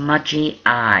smudgy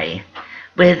eye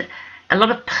with a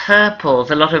lot of purples,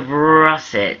 a lot of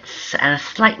russets, and a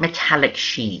slight metallic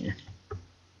sheen.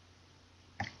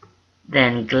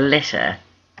 Then glitter.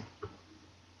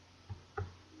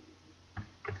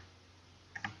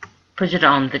 Put it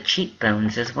on the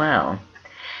cheekbones as well.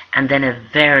 And then a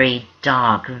very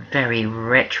dark, very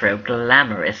retro,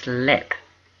 glamorous lip.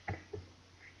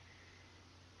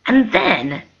 And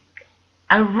then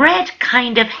a red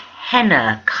kind of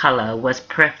henna color was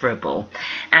preferable,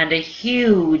 and a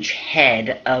huge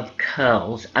head of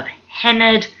curls, of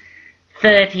hennaed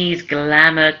 30s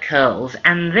glamour curls,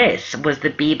 and this was the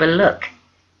Biba look.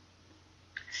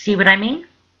 See what I mean?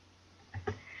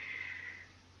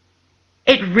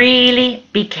 It really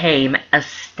became a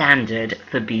standard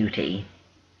for beauty.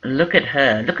 Look at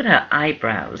her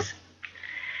eyebrows.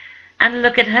 And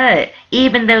look at her,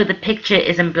 even though the picture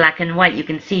is in black and white, you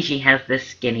can see she has the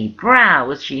skinny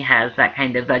brows, she has that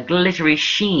kind of a glittery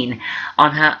sheen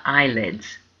on her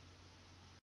eyelids.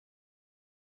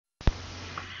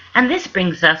 And this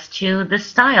brings us to the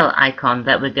style icon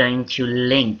that we're going to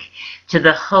link to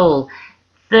the whole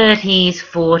 30s,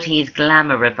 40s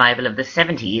glamour revival of the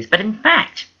 70s, but in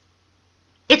fact,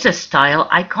 it's a style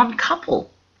icon couple.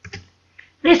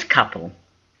 This couple,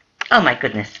 oh my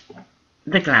goodness,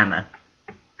 the glamour.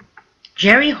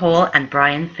 Jerry Hall and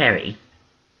Brian Ferry.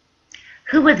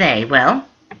 Who were they? Well,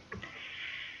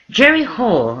 Jerry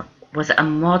Hall was a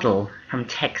model from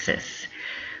Texas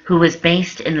who was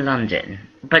based in London,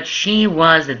 but she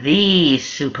was the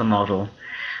supermodel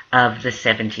of the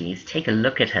 70s. Take a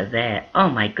look at her there. Oh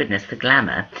my goodness, the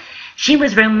glamour. She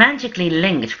was romantically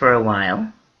linked for a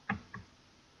while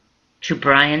to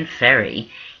Brian Ferry.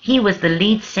 He was the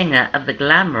lead singer of the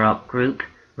glam rock group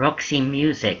Roxy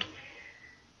Music.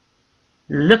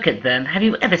 Look at them. Have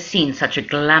you ever seen such a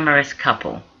glamorous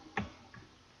couple?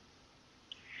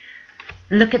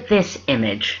 Look at this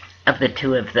image of the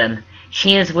two of them.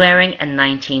 She is wearing a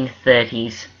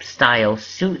 1930s style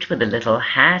suit with a little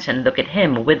hat, and look at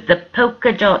him with the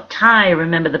polka dot tie.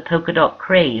 Remember the polka dot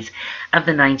craze of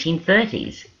the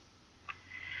 1930s.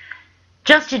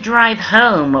 Just to drive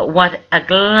home what a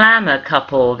glamour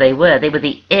couple they were. They were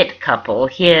the it couple.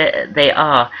 Here they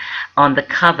are on the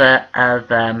cover of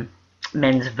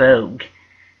Men's Vogue.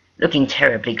 looking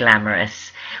terribly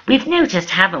glamorous. We've noticed,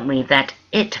 haven't we, that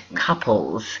it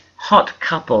couples, hot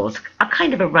couples, are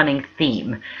kind of a running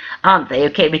theme, aren't they?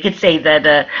 Okay, we could say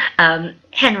that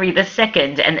Henry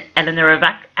II and Eleanor of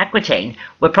Aquitaine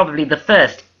were probably the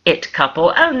first it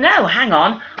couple. Oh no, hang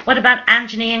on. What about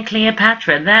Antony and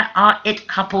Cleopatra? There are it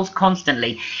couples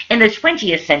constantly. In the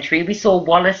 20th century, we saw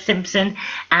Wallace Simpson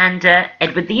and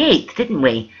Edward VIII, didn't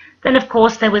we? Then, of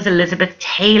course, there was Elizabeth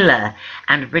Taylor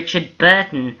and Richard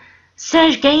Burton,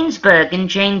 Serge Gainsbourg and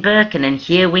Jane Birkin, and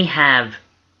here we have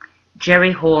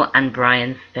Jerry Hall and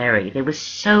Bryan Ferry. They were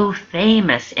so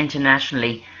famous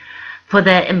internationally for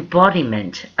their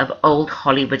embodiment of old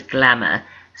Hollywood glamour.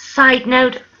 Side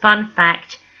note, fun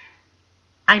fact,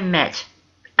 I met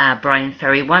Bryan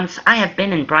Ferry once. I have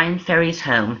been in Bryan Ferry's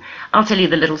home. I'll tell you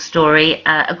the little story.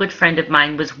 A good friend of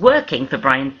mine was working for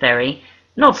Bryan Ferry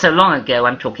not so long ago.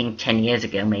 I'm talking 10 years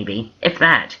ago maybe, if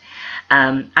that.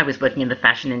 I was working in the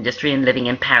fashion industry and living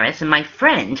in Paris, and my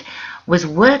friend was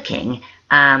working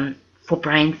for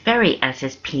Bryan Ferry as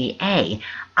his PA.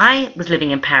 I was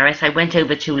living in Paris. I went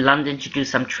over to London to do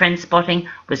some trend spotting,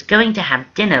 was going to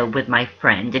have dinner with my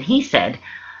friend, and he said,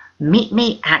 meet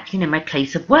me at, my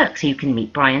place of work so you can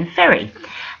meet Bryan Ferry.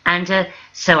 And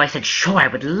so I said, sure, I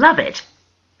would love it.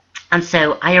 And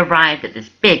so I arrived at this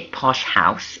big posh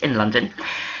house in London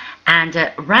and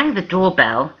rang the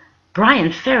doorbell.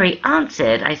 Bryan Ferry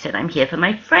answered. I said, I'm here for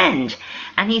my friend.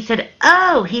 And he said,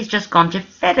 oh, he's just gone to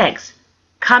FedEx.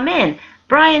 Come in.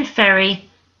 Bryan Ferry,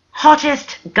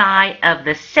 hottest guy of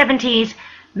the 70s,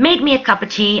 made me a cup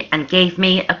of tea and gave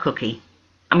me a cookie.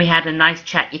 And we had a nice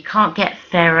chat. You can't get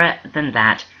fairer than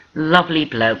that. Lovely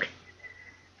bloke.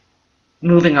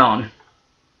 Moving on.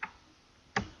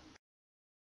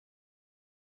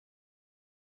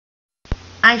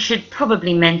 I should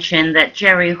probably mention that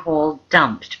Jerry Hall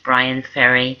dumped Bryan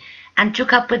Ferry and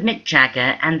took up with Mick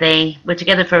Jagger, and they were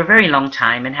together for a very long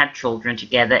time and had children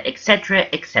together, etc.,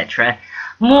 etc.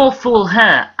 More fool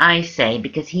her, I say,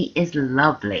 because he is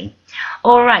lovely.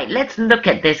 All right, let's look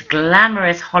at this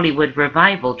glamorous Hollywood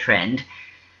revival trend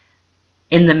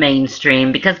in the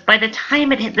mainstream, because by the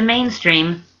time it hit the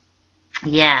mainstream,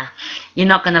 yeah, you're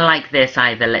not going to like this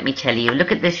either, let me tell you.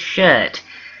 Look at this shirt.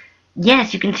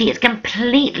 Yes, you can see it's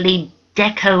completely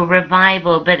Deco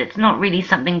revival, but it's not really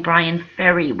something Bryan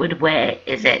Ferry would wear,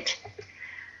 is it?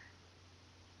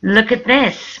 Look at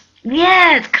this.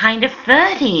 Yeah, it's kind of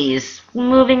 30s,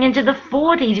 moving into the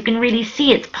 40s. You can really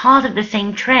see it's part of the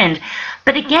same trend.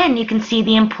 But again, you can see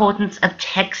the importance of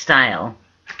textile.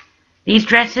 These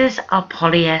dresses are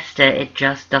polyester. It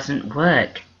just doesn't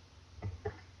work.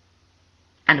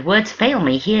 And words fail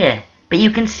me here. But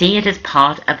you can see it as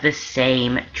part of the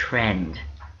same trend.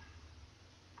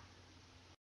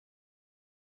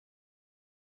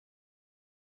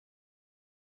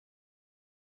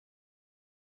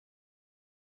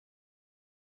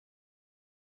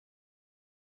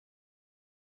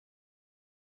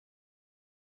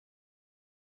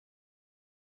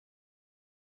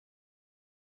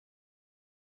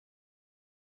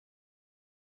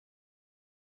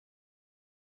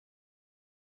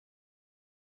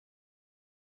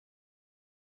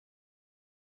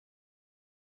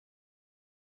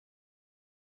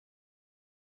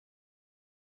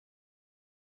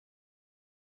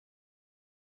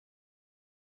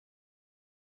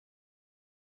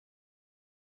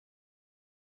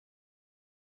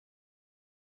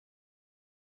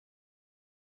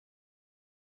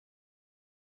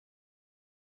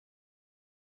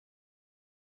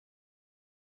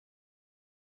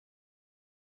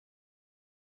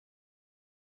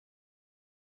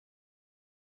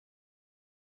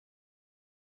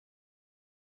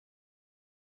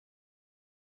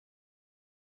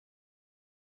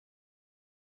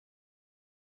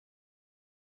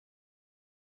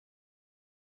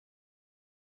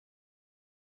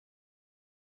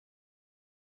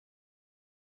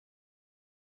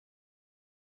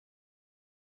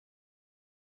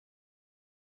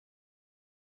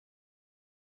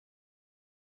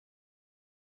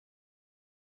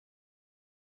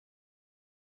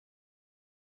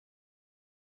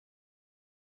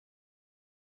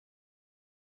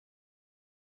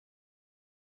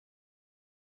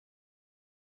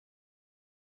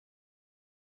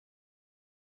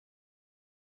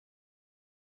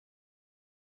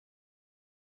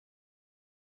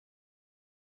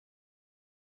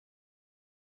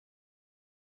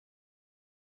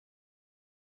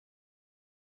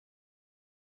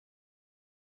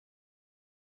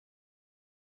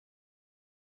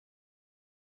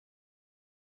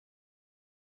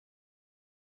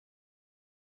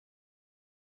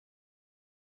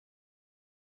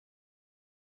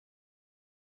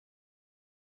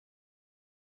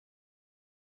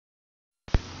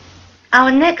 Our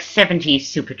next 70s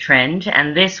super trend,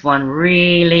 and this one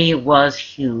really was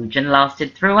huge and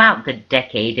lasted throughout the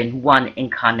decade in one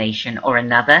incarnation or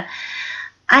another,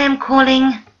 I am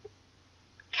calling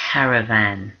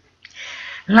caravan.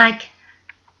 Like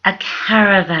a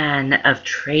caravan of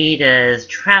traders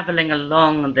traveling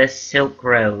along the Silk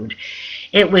Road.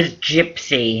 It was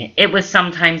gypsy, it was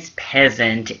sometimes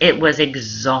peasant, it was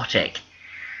exotic.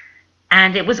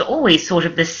 And it was always sort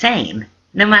of the same,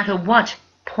 no matter what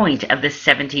point of the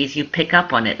 70s you pick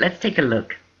up on it. Let's take a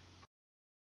look.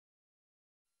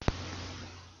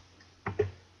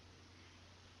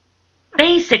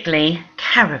 Basically,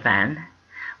 caravan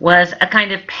was a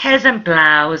kind of peasant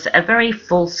blouse, a very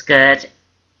full skirt,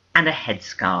 and a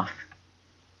headscarf.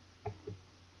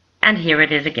 And here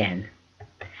it is again.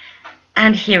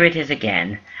 And here it is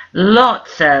again.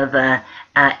 Lots of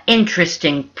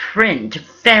interesting print,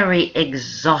 very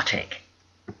exotic.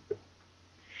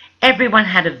 Everyone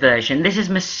had a version. This is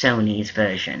Missoni's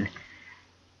version.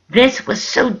 This was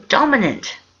so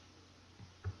dominant.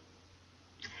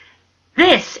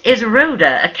 This is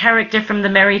Rhoda, a character from the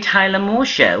Mary Tyler Moore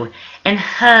Show, in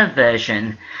her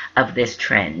version of this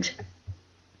trend.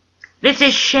 This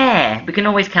is Cher. We can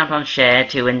always count on Cher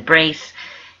to embrace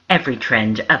every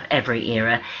trend of every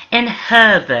era. In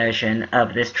her version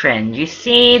of this trend, you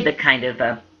see the kind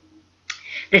of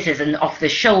this is an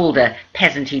off-the-shoulder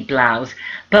peasant-y blouse,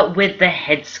 but with the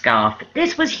headscarf.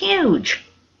 This was huge.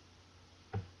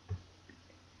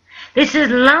 This is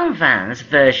Lanvin's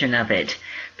version of it,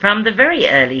 from the very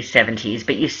early 70s,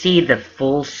 but you see the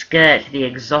full skirt, the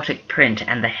exotic print,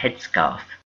 and the headscarf.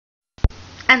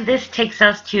 And this takes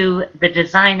us to the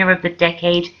designer of the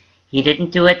decade. He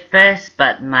didn't do it first,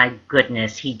 but my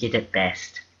goodness, he did it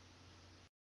best.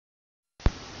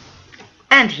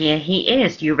 And here he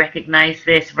is. Do you recognize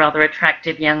this rather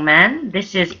attractive young man?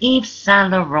 This is Yves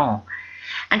Saint-Laurent.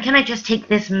 And can I just take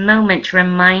this moment to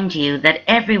remind you that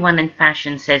everyone in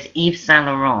fashion says Yves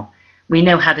Saint-Laurent. We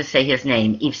know how to say his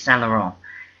name, Yves Saint-Laurent.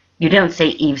 You don't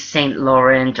say Yves Saint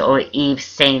Laurent or Yves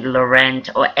Saint Laurent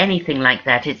or anything like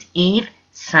that. It's Yves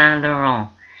Saint-Laurent.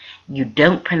 You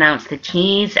don't pronounce the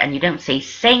T's, and you don't say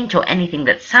Saint or anything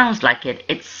that sounds like it.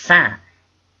 It's Saint.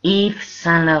 Yves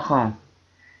Saint-Laurent.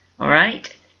 All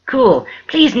right? Cool.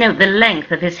 Please note the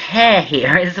length of his hair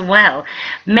here as well.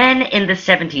 Men in the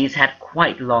 70s had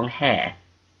quite long hair.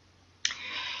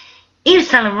 Yves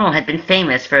Saint Laurent had been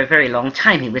famous for a very long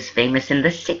time. He was famous in the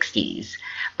 60s.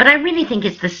 But I really think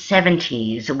it's the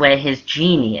 70s where his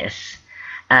genius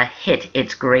hit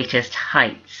its greatest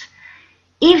heights.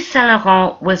 Yves Saint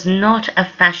Laurent was not a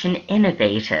fashion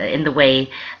innovator in the way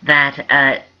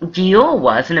that Dior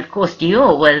was, and of course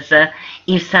Dior was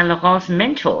Yves Saint Laurent's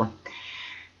mentor.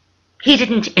 He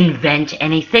didn't invent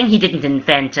anything. He didn't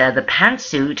invent the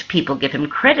pantsuit. People give him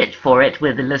credit for it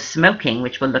with the smoking,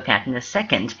 which we'll look at in a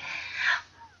second.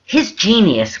 His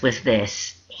genius was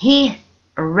this. He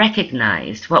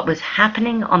recognized what was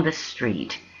happening on the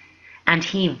street, and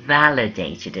he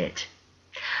validated it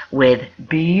with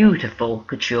beautiful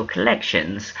couture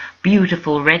collections,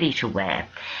 beautiful ready-to-wear.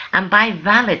 And by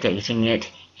validating it,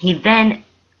 he then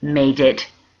made it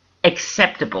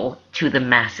acceptable to the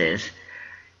masses.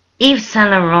 Yves Saint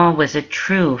Laurent was a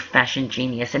true fashion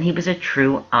genius, and he was a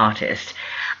true artist.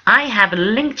 I have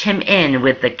linked him in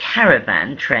with the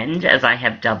caravan trend, as I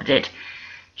have dubbed it.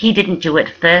 He didn't do it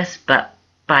first, but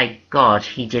by God,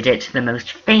 he did it the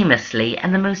most famously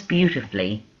and the most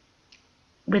beautifully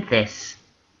with this.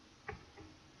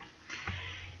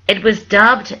 It was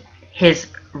dubbed his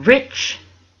Rich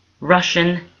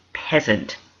Russian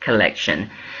Peasant collection.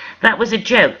 That was a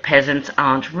joke. Peasants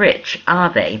aren't rich,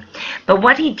 are they? But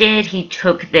what he did, he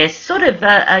took this sort of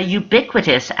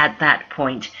ubiquitous at that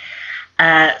point,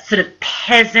 sort of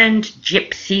peasant,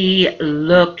 gypsy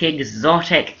look,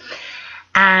 exotic,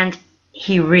 and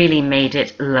he really made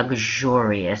it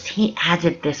luxurious. He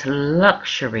added this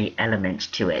luxury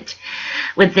element to it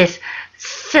with this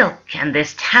silk and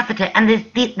this taffeta and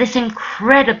this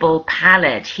incredible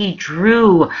palette. He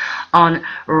drew on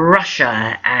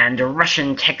Russia and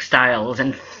Russian textiles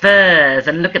and furs,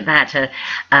 and look at that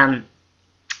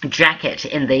jacket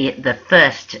in the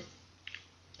first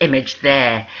image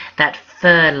there, that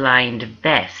fur-lined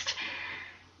vest.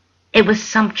 It was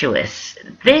sumptuous.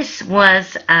 This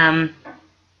was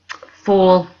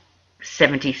fall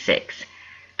 76.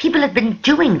 People had been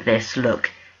doing this look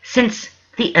since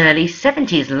the early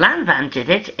 70s. Lanvin did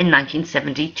it in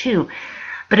 1972,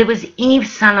 but it was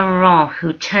Yves Saint Laurent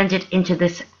who turned it into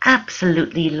this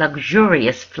absolutely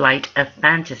luxurious flight of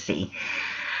fantasy.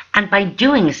 And by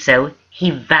doing so,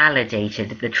 he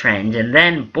validated the trend, and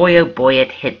then, boy oh boy,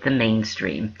 it hit the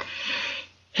mainstream.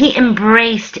 He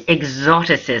embraced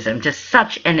exoticism to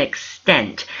such an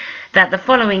extent that the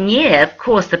following year, of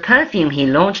course, the perfume he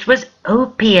launched was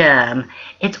opium.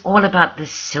 It's all about the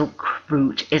silk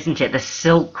route, isn't it? The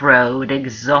Silk Road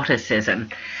exoticism.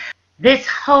 This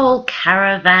whole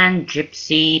caravan,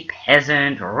 gypsy,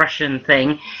 peasant, Russian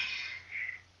thing.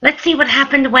 Let's see what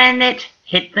happened when it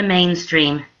hit the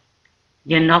mainstream.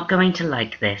 You're not going to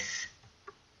like this.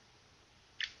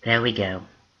 There we go.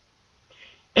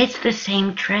 It's the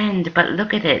same trend, but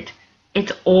look at it.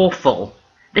 It's awful.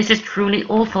 This is truly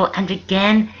awful. And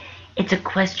again, it's a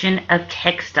question of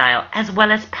textile as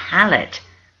well as palette.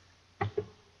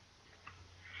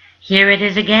 Here it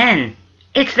is again.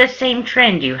 It's the same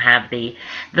trend. You have the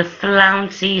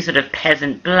flouncy sort of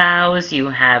peasant blouse. You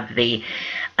have the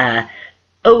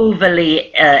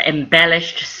overly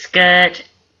embellished skirt.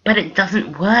 But it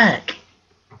doesn't work.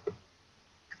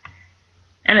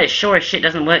 And it sure as shit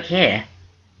doesn't work here.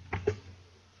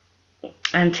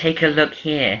 And take a look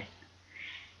here.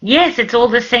 Yes, it's all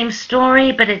the same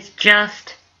story, but it's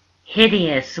just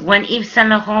hideous. When Yves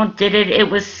Saint-Laurent did it, it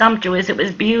was sumptuous, it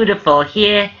was beautiful.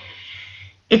 Here,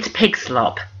 it's pig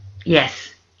slop.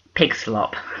 Yes, pig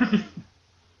slop.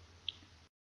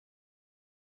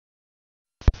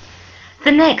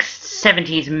 The next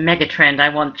 70s megatrend I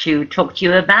want to talk to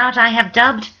you about, I have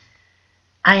dubbed,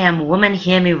 I Am Woman,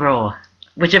 Hear Me Roar,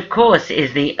 which of course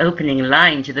is the opening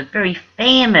line to the very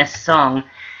famous song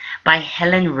by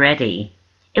Helen Reddy.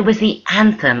 It was the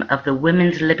anthem of the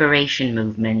women's liberation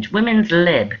movement, women's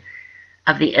lib,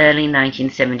 of the early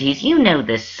 1970s. You know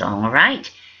this song, right?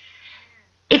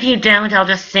 If you don't, I'll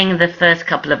just sing the first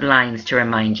couple of lines to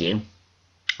remind you.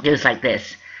 It goes like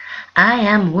this. I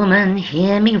am woman,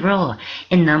 hear me roar,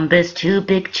 in numbers too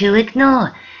big to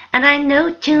ignore, and I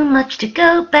know too much to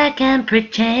go back and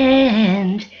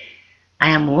pretend.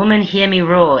 I am woman, hear me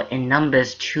roar, in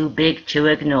numbers too big to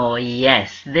ignore.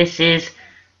 Yes, this is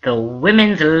the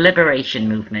women's liberation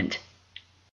movement.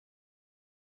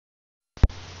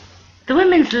 The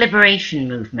women's liberation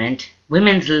movement,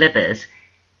 women's libbers,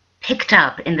 picked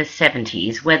up in the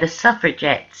 70s where the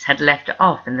suffragettes had left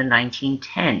off in the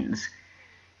 1910s.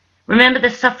 Remember, the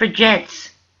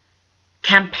suffragettes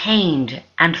campaigned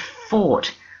and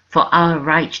fought for our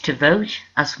right to vote,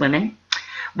 us women.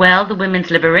 Well, the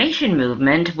women's liberation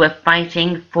movement were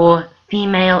fighting for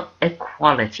female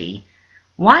equality.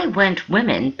 Why weren't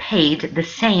women paid the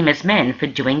same as men for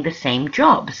doing the same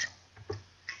jobs?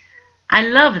 I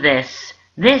love this.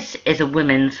 This is a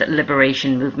women's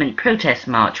liberation movement protest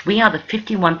march. We are the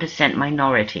 51%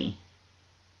 minority.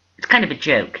 It's kind of a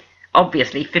joke.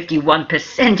 Obviously,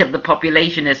 51% of the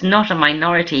population is not a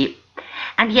minority,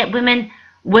 and yet women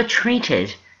were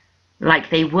treated like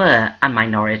they were a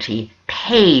minority,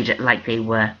 paid like they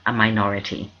were a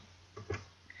minority.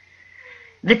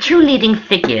 The two leading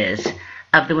figures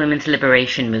of the women's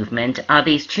liberation movement are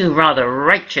these two rather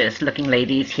righteous-looking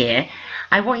ladies here.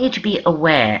 I want you to be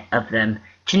aware of them,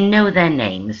 to know their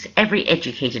names. Every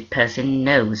educated person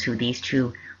knows who these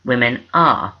two women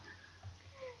are.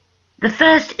 The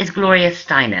first is Gloria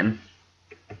Steinem,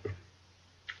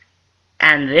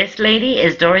 and this lady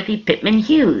is Dorothy Pitman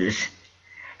Hughes.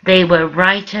 They were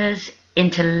writers,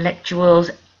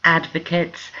 intellectuals,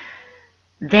 advocates.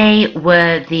 They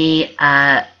were the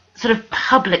sort of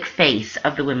public face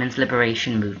of the women's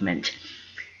liberation movement.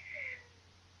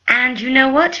 And you know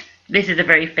what? This is a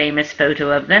very famous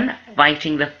photo of them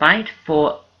fighting the fight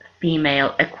for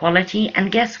female equality.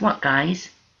 And guess what, guys?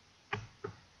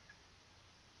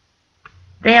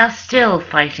 They are still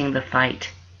fighting the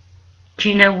fight. Do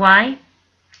you know why?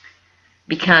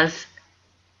 Because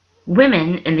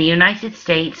women in the United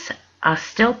States are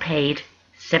still paid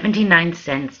 79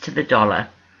 cents to the dollar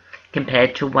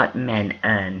compared to what men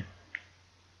earn.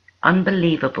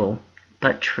 Unbelievable,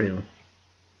 but true.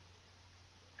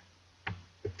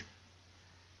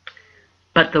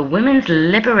 But the women's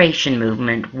liberation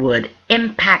movement would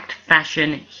impact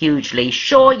fashion hugely.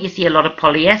 Sure, you see a lot of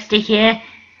polyester here.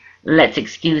 Let's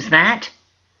excuse that.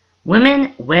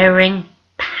 Women wearing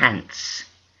pants.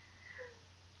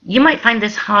 You might find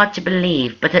this hard to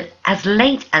believe, but as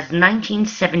late as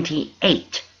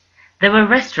 1978, there were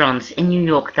restaurants in New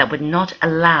York that would not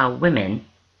allow women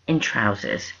in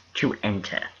trousers to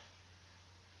enter.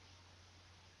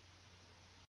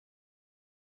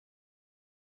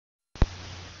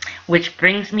 Which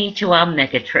brings me to our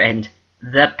megatrend,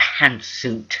 the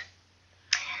pantsuit.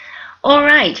 All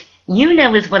right, you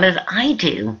know as well as I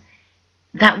do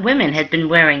that women had been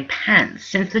wearing pants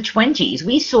since the 20s.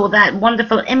 We saw that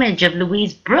wonderful image of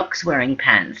Louise Brooks wearing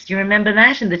pants. Do you remember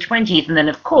that in the 20s? And then,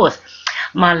 of course,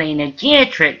 Marlene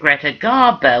Dietrich, Greta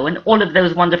Garbo, and all of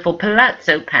those wonderful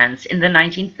palazzo pants in the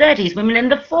 1930s. Women in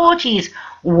the 40s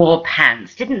wore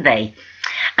pants, didn't they?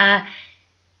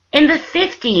 In the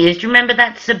 50s, do you remember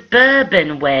that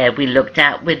suburban wear we looked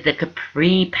at with the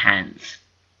capri pants?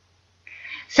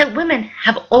 So women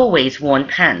have always worn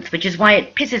pants, which is why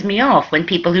it pisses me off when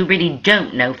people who really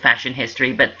don't know fashion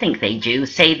history but think they do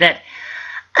say that,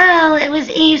 oh, it was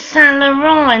Yves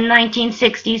Saint-Laurent in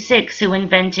 1966 who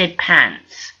invented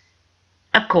pants.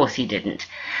 Of course he didn't.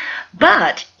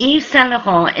 But Yves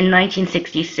Saint-Laurent in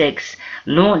 1966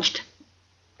 launched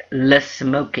Le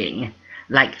Smoking,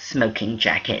 like smoking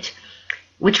jacket,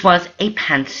 which was a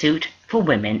pantsuit for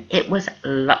women. It was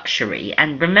luxury.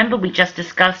 And remember, we just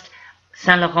discussed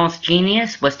Saint Laurent's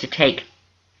genius was to take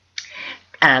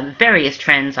various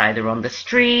trends either on the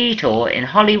street or in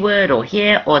Hollywood or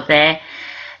here or there,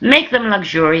 make them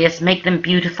luxurious, make them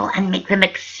beautiful, and make them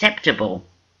acceptable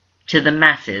to the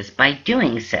masses by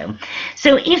doing so.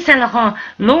 So Yves Saint Laurent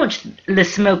launched Le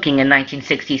Smoking in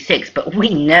 1966, but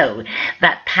we know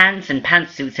that pants and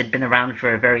pantsuits had been around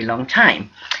for a very long time.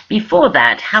 Before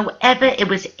that, however, it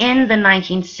was in the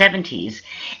 1970s,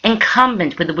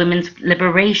 incumbent with the women's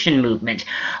liberation movement,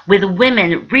 with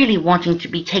women really wanting to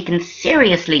be taken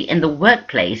seriously in the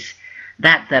workplace,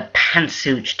 that the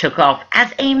pantsuit took off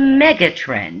as a mega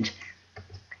trend.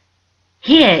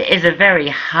 Here is a very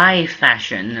high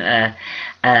fashion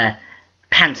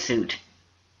pantsuit.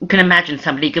 You can imagine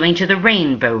somebody going to the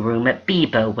Rainbow Room at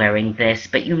Biba wearing this,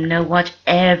 but you know what?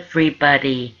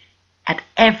 Everybody at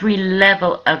every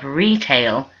level of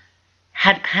retail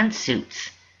had pantsuits.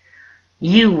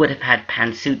 You would have had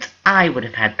pantsuits. I would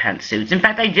have had pantsuits. In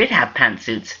fact, I did have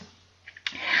pantsuits.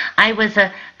 I was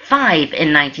 5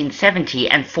 in 1970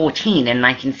 and 14 in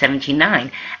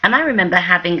 1979, and I remember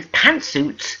having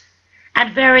pantsuits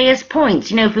at various points.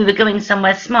 You know, if we were going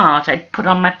somewhere smart, I'd put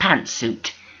on my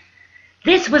pantsuit.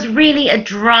 This was really a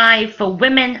drive for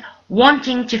women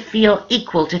wanting to feel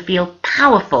equal, to feel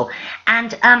powerful,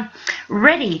 and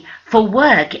ready for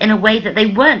work in a way that they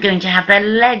weren't going to have their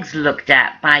legs looked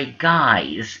at by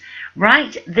guys.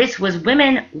 Right? This was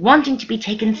women wanting to be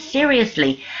taken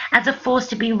seriously as a force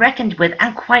to be reckoned with,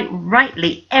 and quite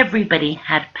rightly, everybody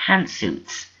had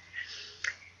pantsuits.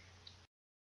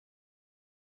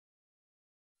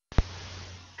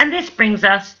 And this brings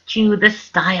us to the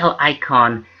style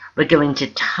icon we're going to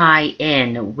tie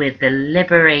in with the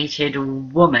liberated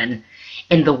woman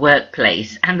in the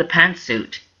workplace and the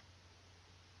pantsuit.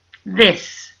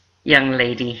 This young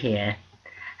lady here,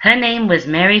 her name was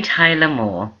Mary Tyler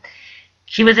Moore.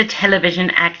 She was a television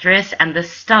actress and the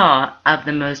star of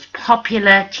the most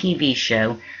popular TV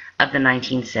show of the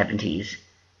 1970s,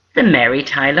 The Mary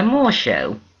Tyler Moore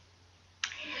Show.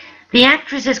 The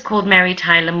actress is called Mary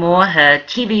Tyler Moore. Her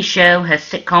TV show, her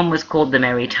sitcom was called The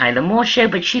Mary Tyler Moore Show,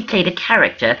 but she played a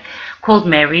character called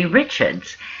Mary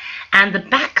Richards. And the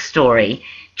backstory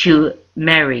to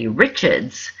Mary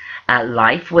Richards'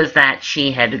 life was that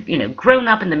she had, grown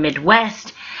up in the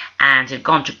Midwest and had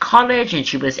gone to college, and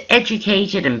she was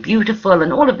educated and beautiful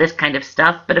and all of this kind of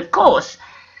stuff. But of course,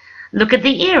 look at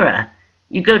the era.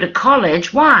 You go to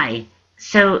college, why?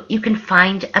 So you can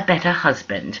find a better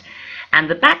husband. And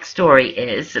the backstory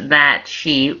is that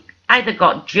she either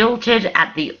got jilted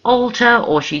at the altar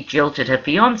or she jilted her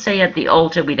fiancé at the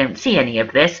altar. We don't see any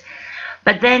of this.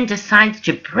 But then decides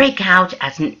to break out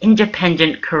as an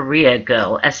independent career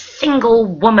girl, a single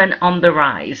woman on the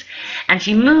rise. And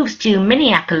she moves to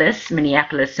Minneapolis,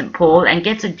 St. Paul, and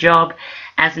gets a job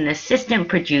as an assistant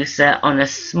producer on a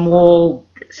small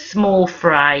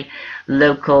fry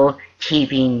local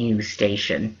TV news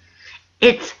station.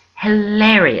 It's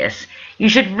hilarious. You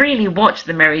should really watch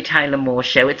the Mary Tyler Moore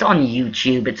Show. It's on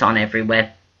YouTube. It's on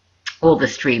everywhere. All the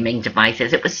streaming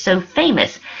devices. It was so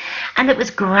famous. And it was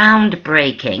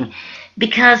groundbreaking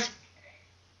because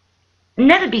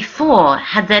never before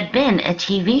had there been a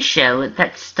TV show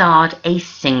that starred a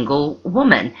single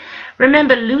woman.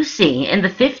 Remember Lucy in the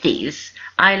 50s?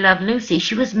 I Love Lucy.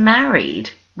 She was married,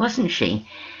 wasn't she?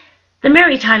 The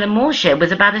Mary Tyler Moore Show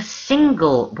was about a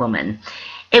single woman.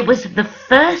 It was the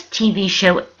first TV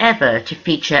show ever to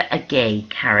feature a gay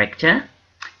character,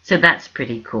 so that's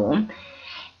pretty cool.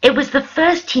 It was the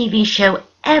first TV show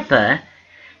ever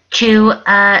to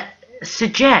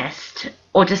suggest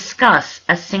or discuss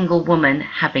a single woman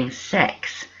having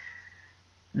sex.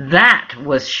 That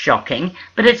was shocking,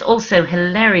 but it's also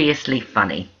hilariously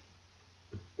funny.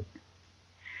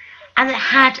 And it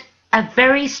had a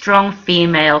very strong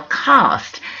female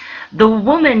cast. The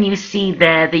woman you see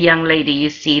there, the young lady you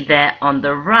see there on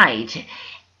the right,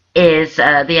 is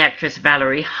the actress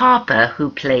Valerie Harper, who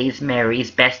plays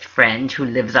Mary's best friend who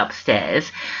lives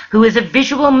upstairs, who is a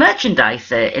visual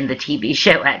merchandiser in the TV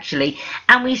show, actually.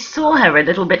 And we saw her a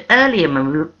little bit earlier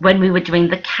when we were doing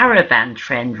the caravan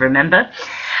trend, remember?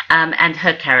 And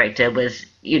her character was,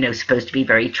 you know, supposed to be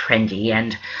very trendy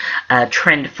and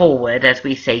trend forward, as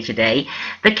we say today.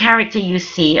 The character you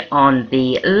see on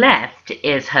the left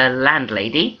is her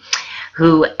landlady,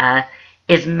 who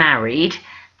is married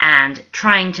and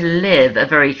trying to live a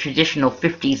very traditional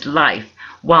 50s life,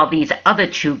 while these other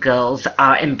two girls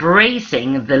are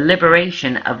embracing the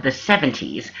liberation of the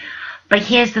 70s. But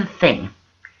here's the thing.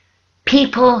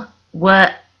 People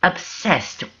were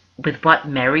obsessed with what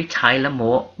Mary Tyler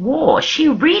Moore wore. She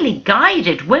really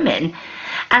guided women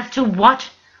as to what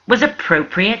was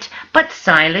appropriate but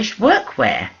stylish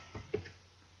workwear.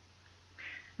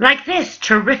 Like this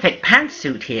terrific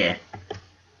pantsuit here.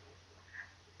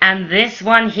 And this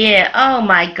one here, oh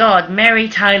my God, Mary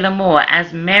Tyler Moore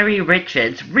as Mary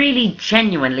Richards really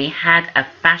genuinely had a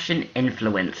fashion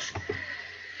influence.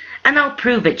 And I'll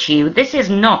prove it to you, this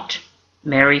is not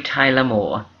Mary Tyler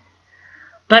Moore.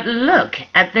 But look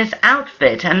at this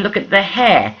outfit and look at the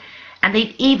hair. And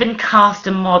they've even cast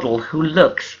a model who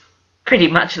looks pretty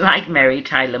much like Mary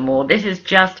Tyler Moore. This is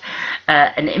just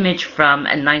an image from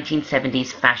a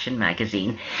 1970s fashion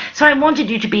magazine. So I wanted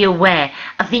you to be aware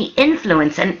of the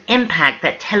influence and impact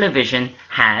that television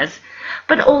has,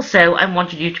 but also I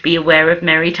wanted you to be aware of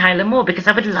Mary Tyler Moore, because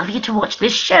I would love you to watch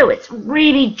this show. It's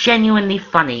really genuinely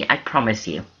funny, I promise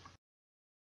you.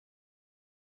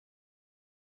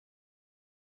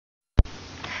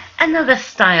 Another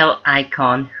style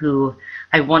icon who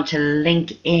I want to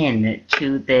link in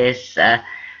to this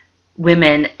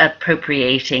women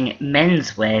appropriating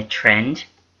menswear trend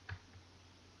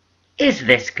is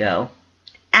this girl,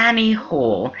 Annie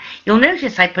Hall. You'll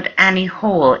notice I put Annie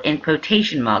Hall in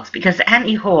quotation marks because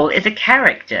Annie Hall is a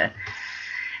character,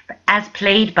 as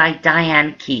played by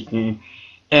Diane Keaton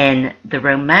in the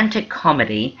romantic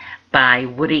comedy by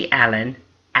Woody Allen,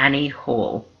 Annie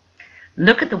Hall.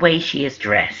 Look at the way she is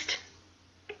dressed.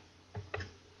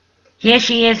 Here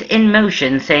she is in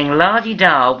motion saying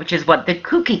la-di-da, which is what the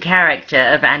kooky character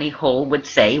of Annie Hall would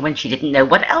say when she didn't know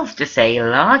what else to say,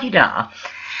 la-di-da.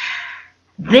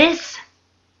 This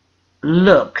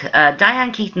look,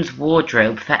 Diane Keaton's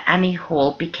wardrobe for Annie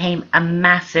Hall became a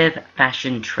massive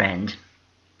fashion trend.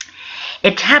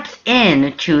 It taps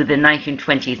into the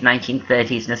 1920s,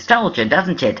 1930s nostalgia,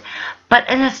 doesn't it? But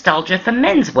a nostalgia for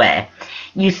menswear.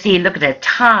 You see, look at her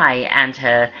tie and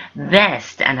her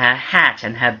vest and her hat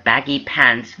and her baggy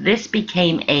pants. This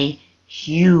became a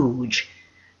huge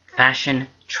fashion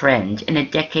trend in a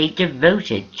decade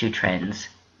devoted to trends.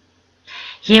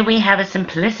 Here we have a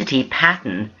simplicity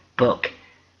pattern book.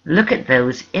 Look at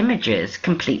those images,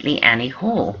 completely Annie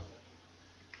Hall.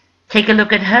 Take a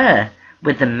look at her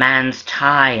with the man's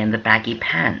tie and the baggy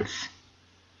pants.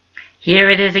 Here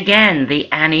it is again,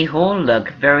 the Annie Hall look,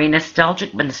 very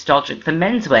nostalgic, but nostalgic for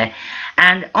menswear.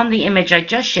 And on the image I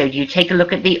just showed you, take a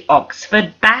look at the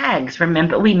Oxford bags.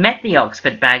 Remember, we met the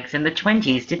Oxford bags in the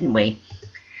 20s, didn't we?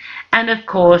 And of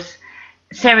course,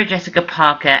 Sarah Jessica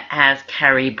Parker as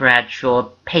Carrie Bradshaw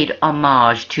paid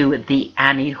homage to the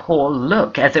Annie Hall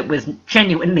look, as it was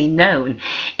genuinely known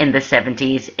in the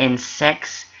 70s in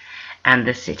Sex and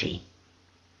the City.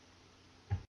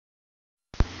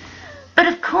 But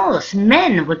of course,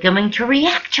 men were going to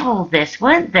react to all this,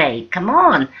 weren't they? Come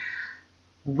on.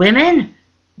 Women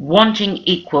wanting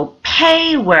equal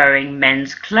pay, wearing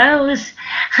men's clothes.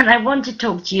 And I want to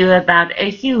talk to you about a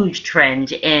huge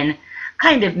trend in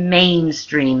kind of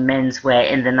mainstream menswear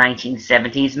in the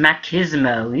 1970s,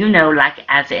 machismo, you know, like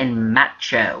as in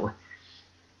macho.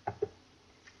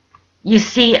 You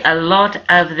see a lot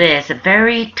of this,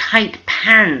 very tight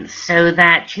pants, so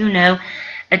that, you know,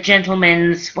 a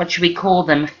gentleman's, what should we call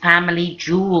them, family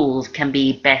jewels can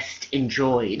be best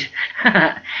enjoyed.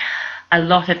 A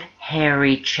lot of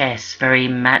hairy chests, very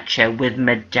macho, with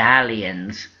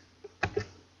medallions.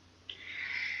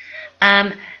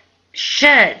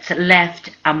 Shirts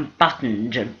left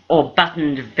unbuttoned or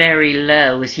buttoned very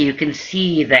low, so you can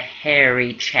see the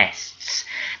hairy chests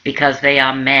because they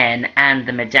are men, and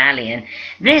the medallion.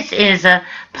 This is a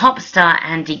pop star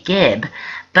Andy Gibb,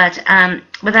 but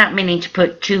without meaning to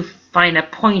put too fine a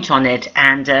point on it,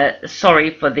 and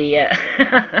sorry for the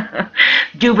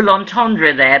double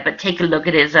entendre there, but take a look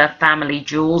at his family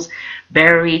jewels.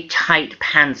 Very tight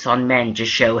pants on men to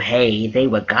show, hey, they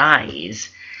were guys.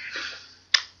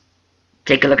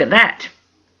 Take a look at that.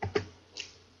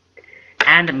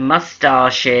 and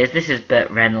mustaches. This is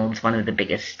Burt Reynolds, one of the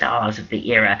biggest stars of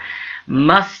the era.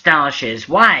 Mustaches.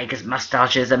 Why? Because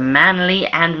mustaches are manly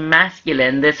and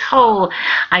masculine. This whole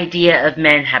idea of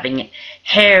men having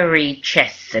hairy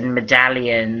chests and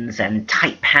medallions and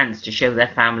tight pants to show their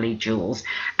family jewels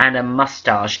and a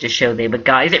mustache to show they were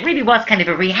guys. It really was kind of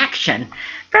a reaction,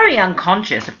 very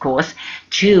unconscious, of course,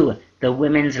 to the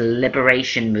women's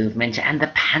liberation movement and the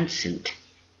pantsuit.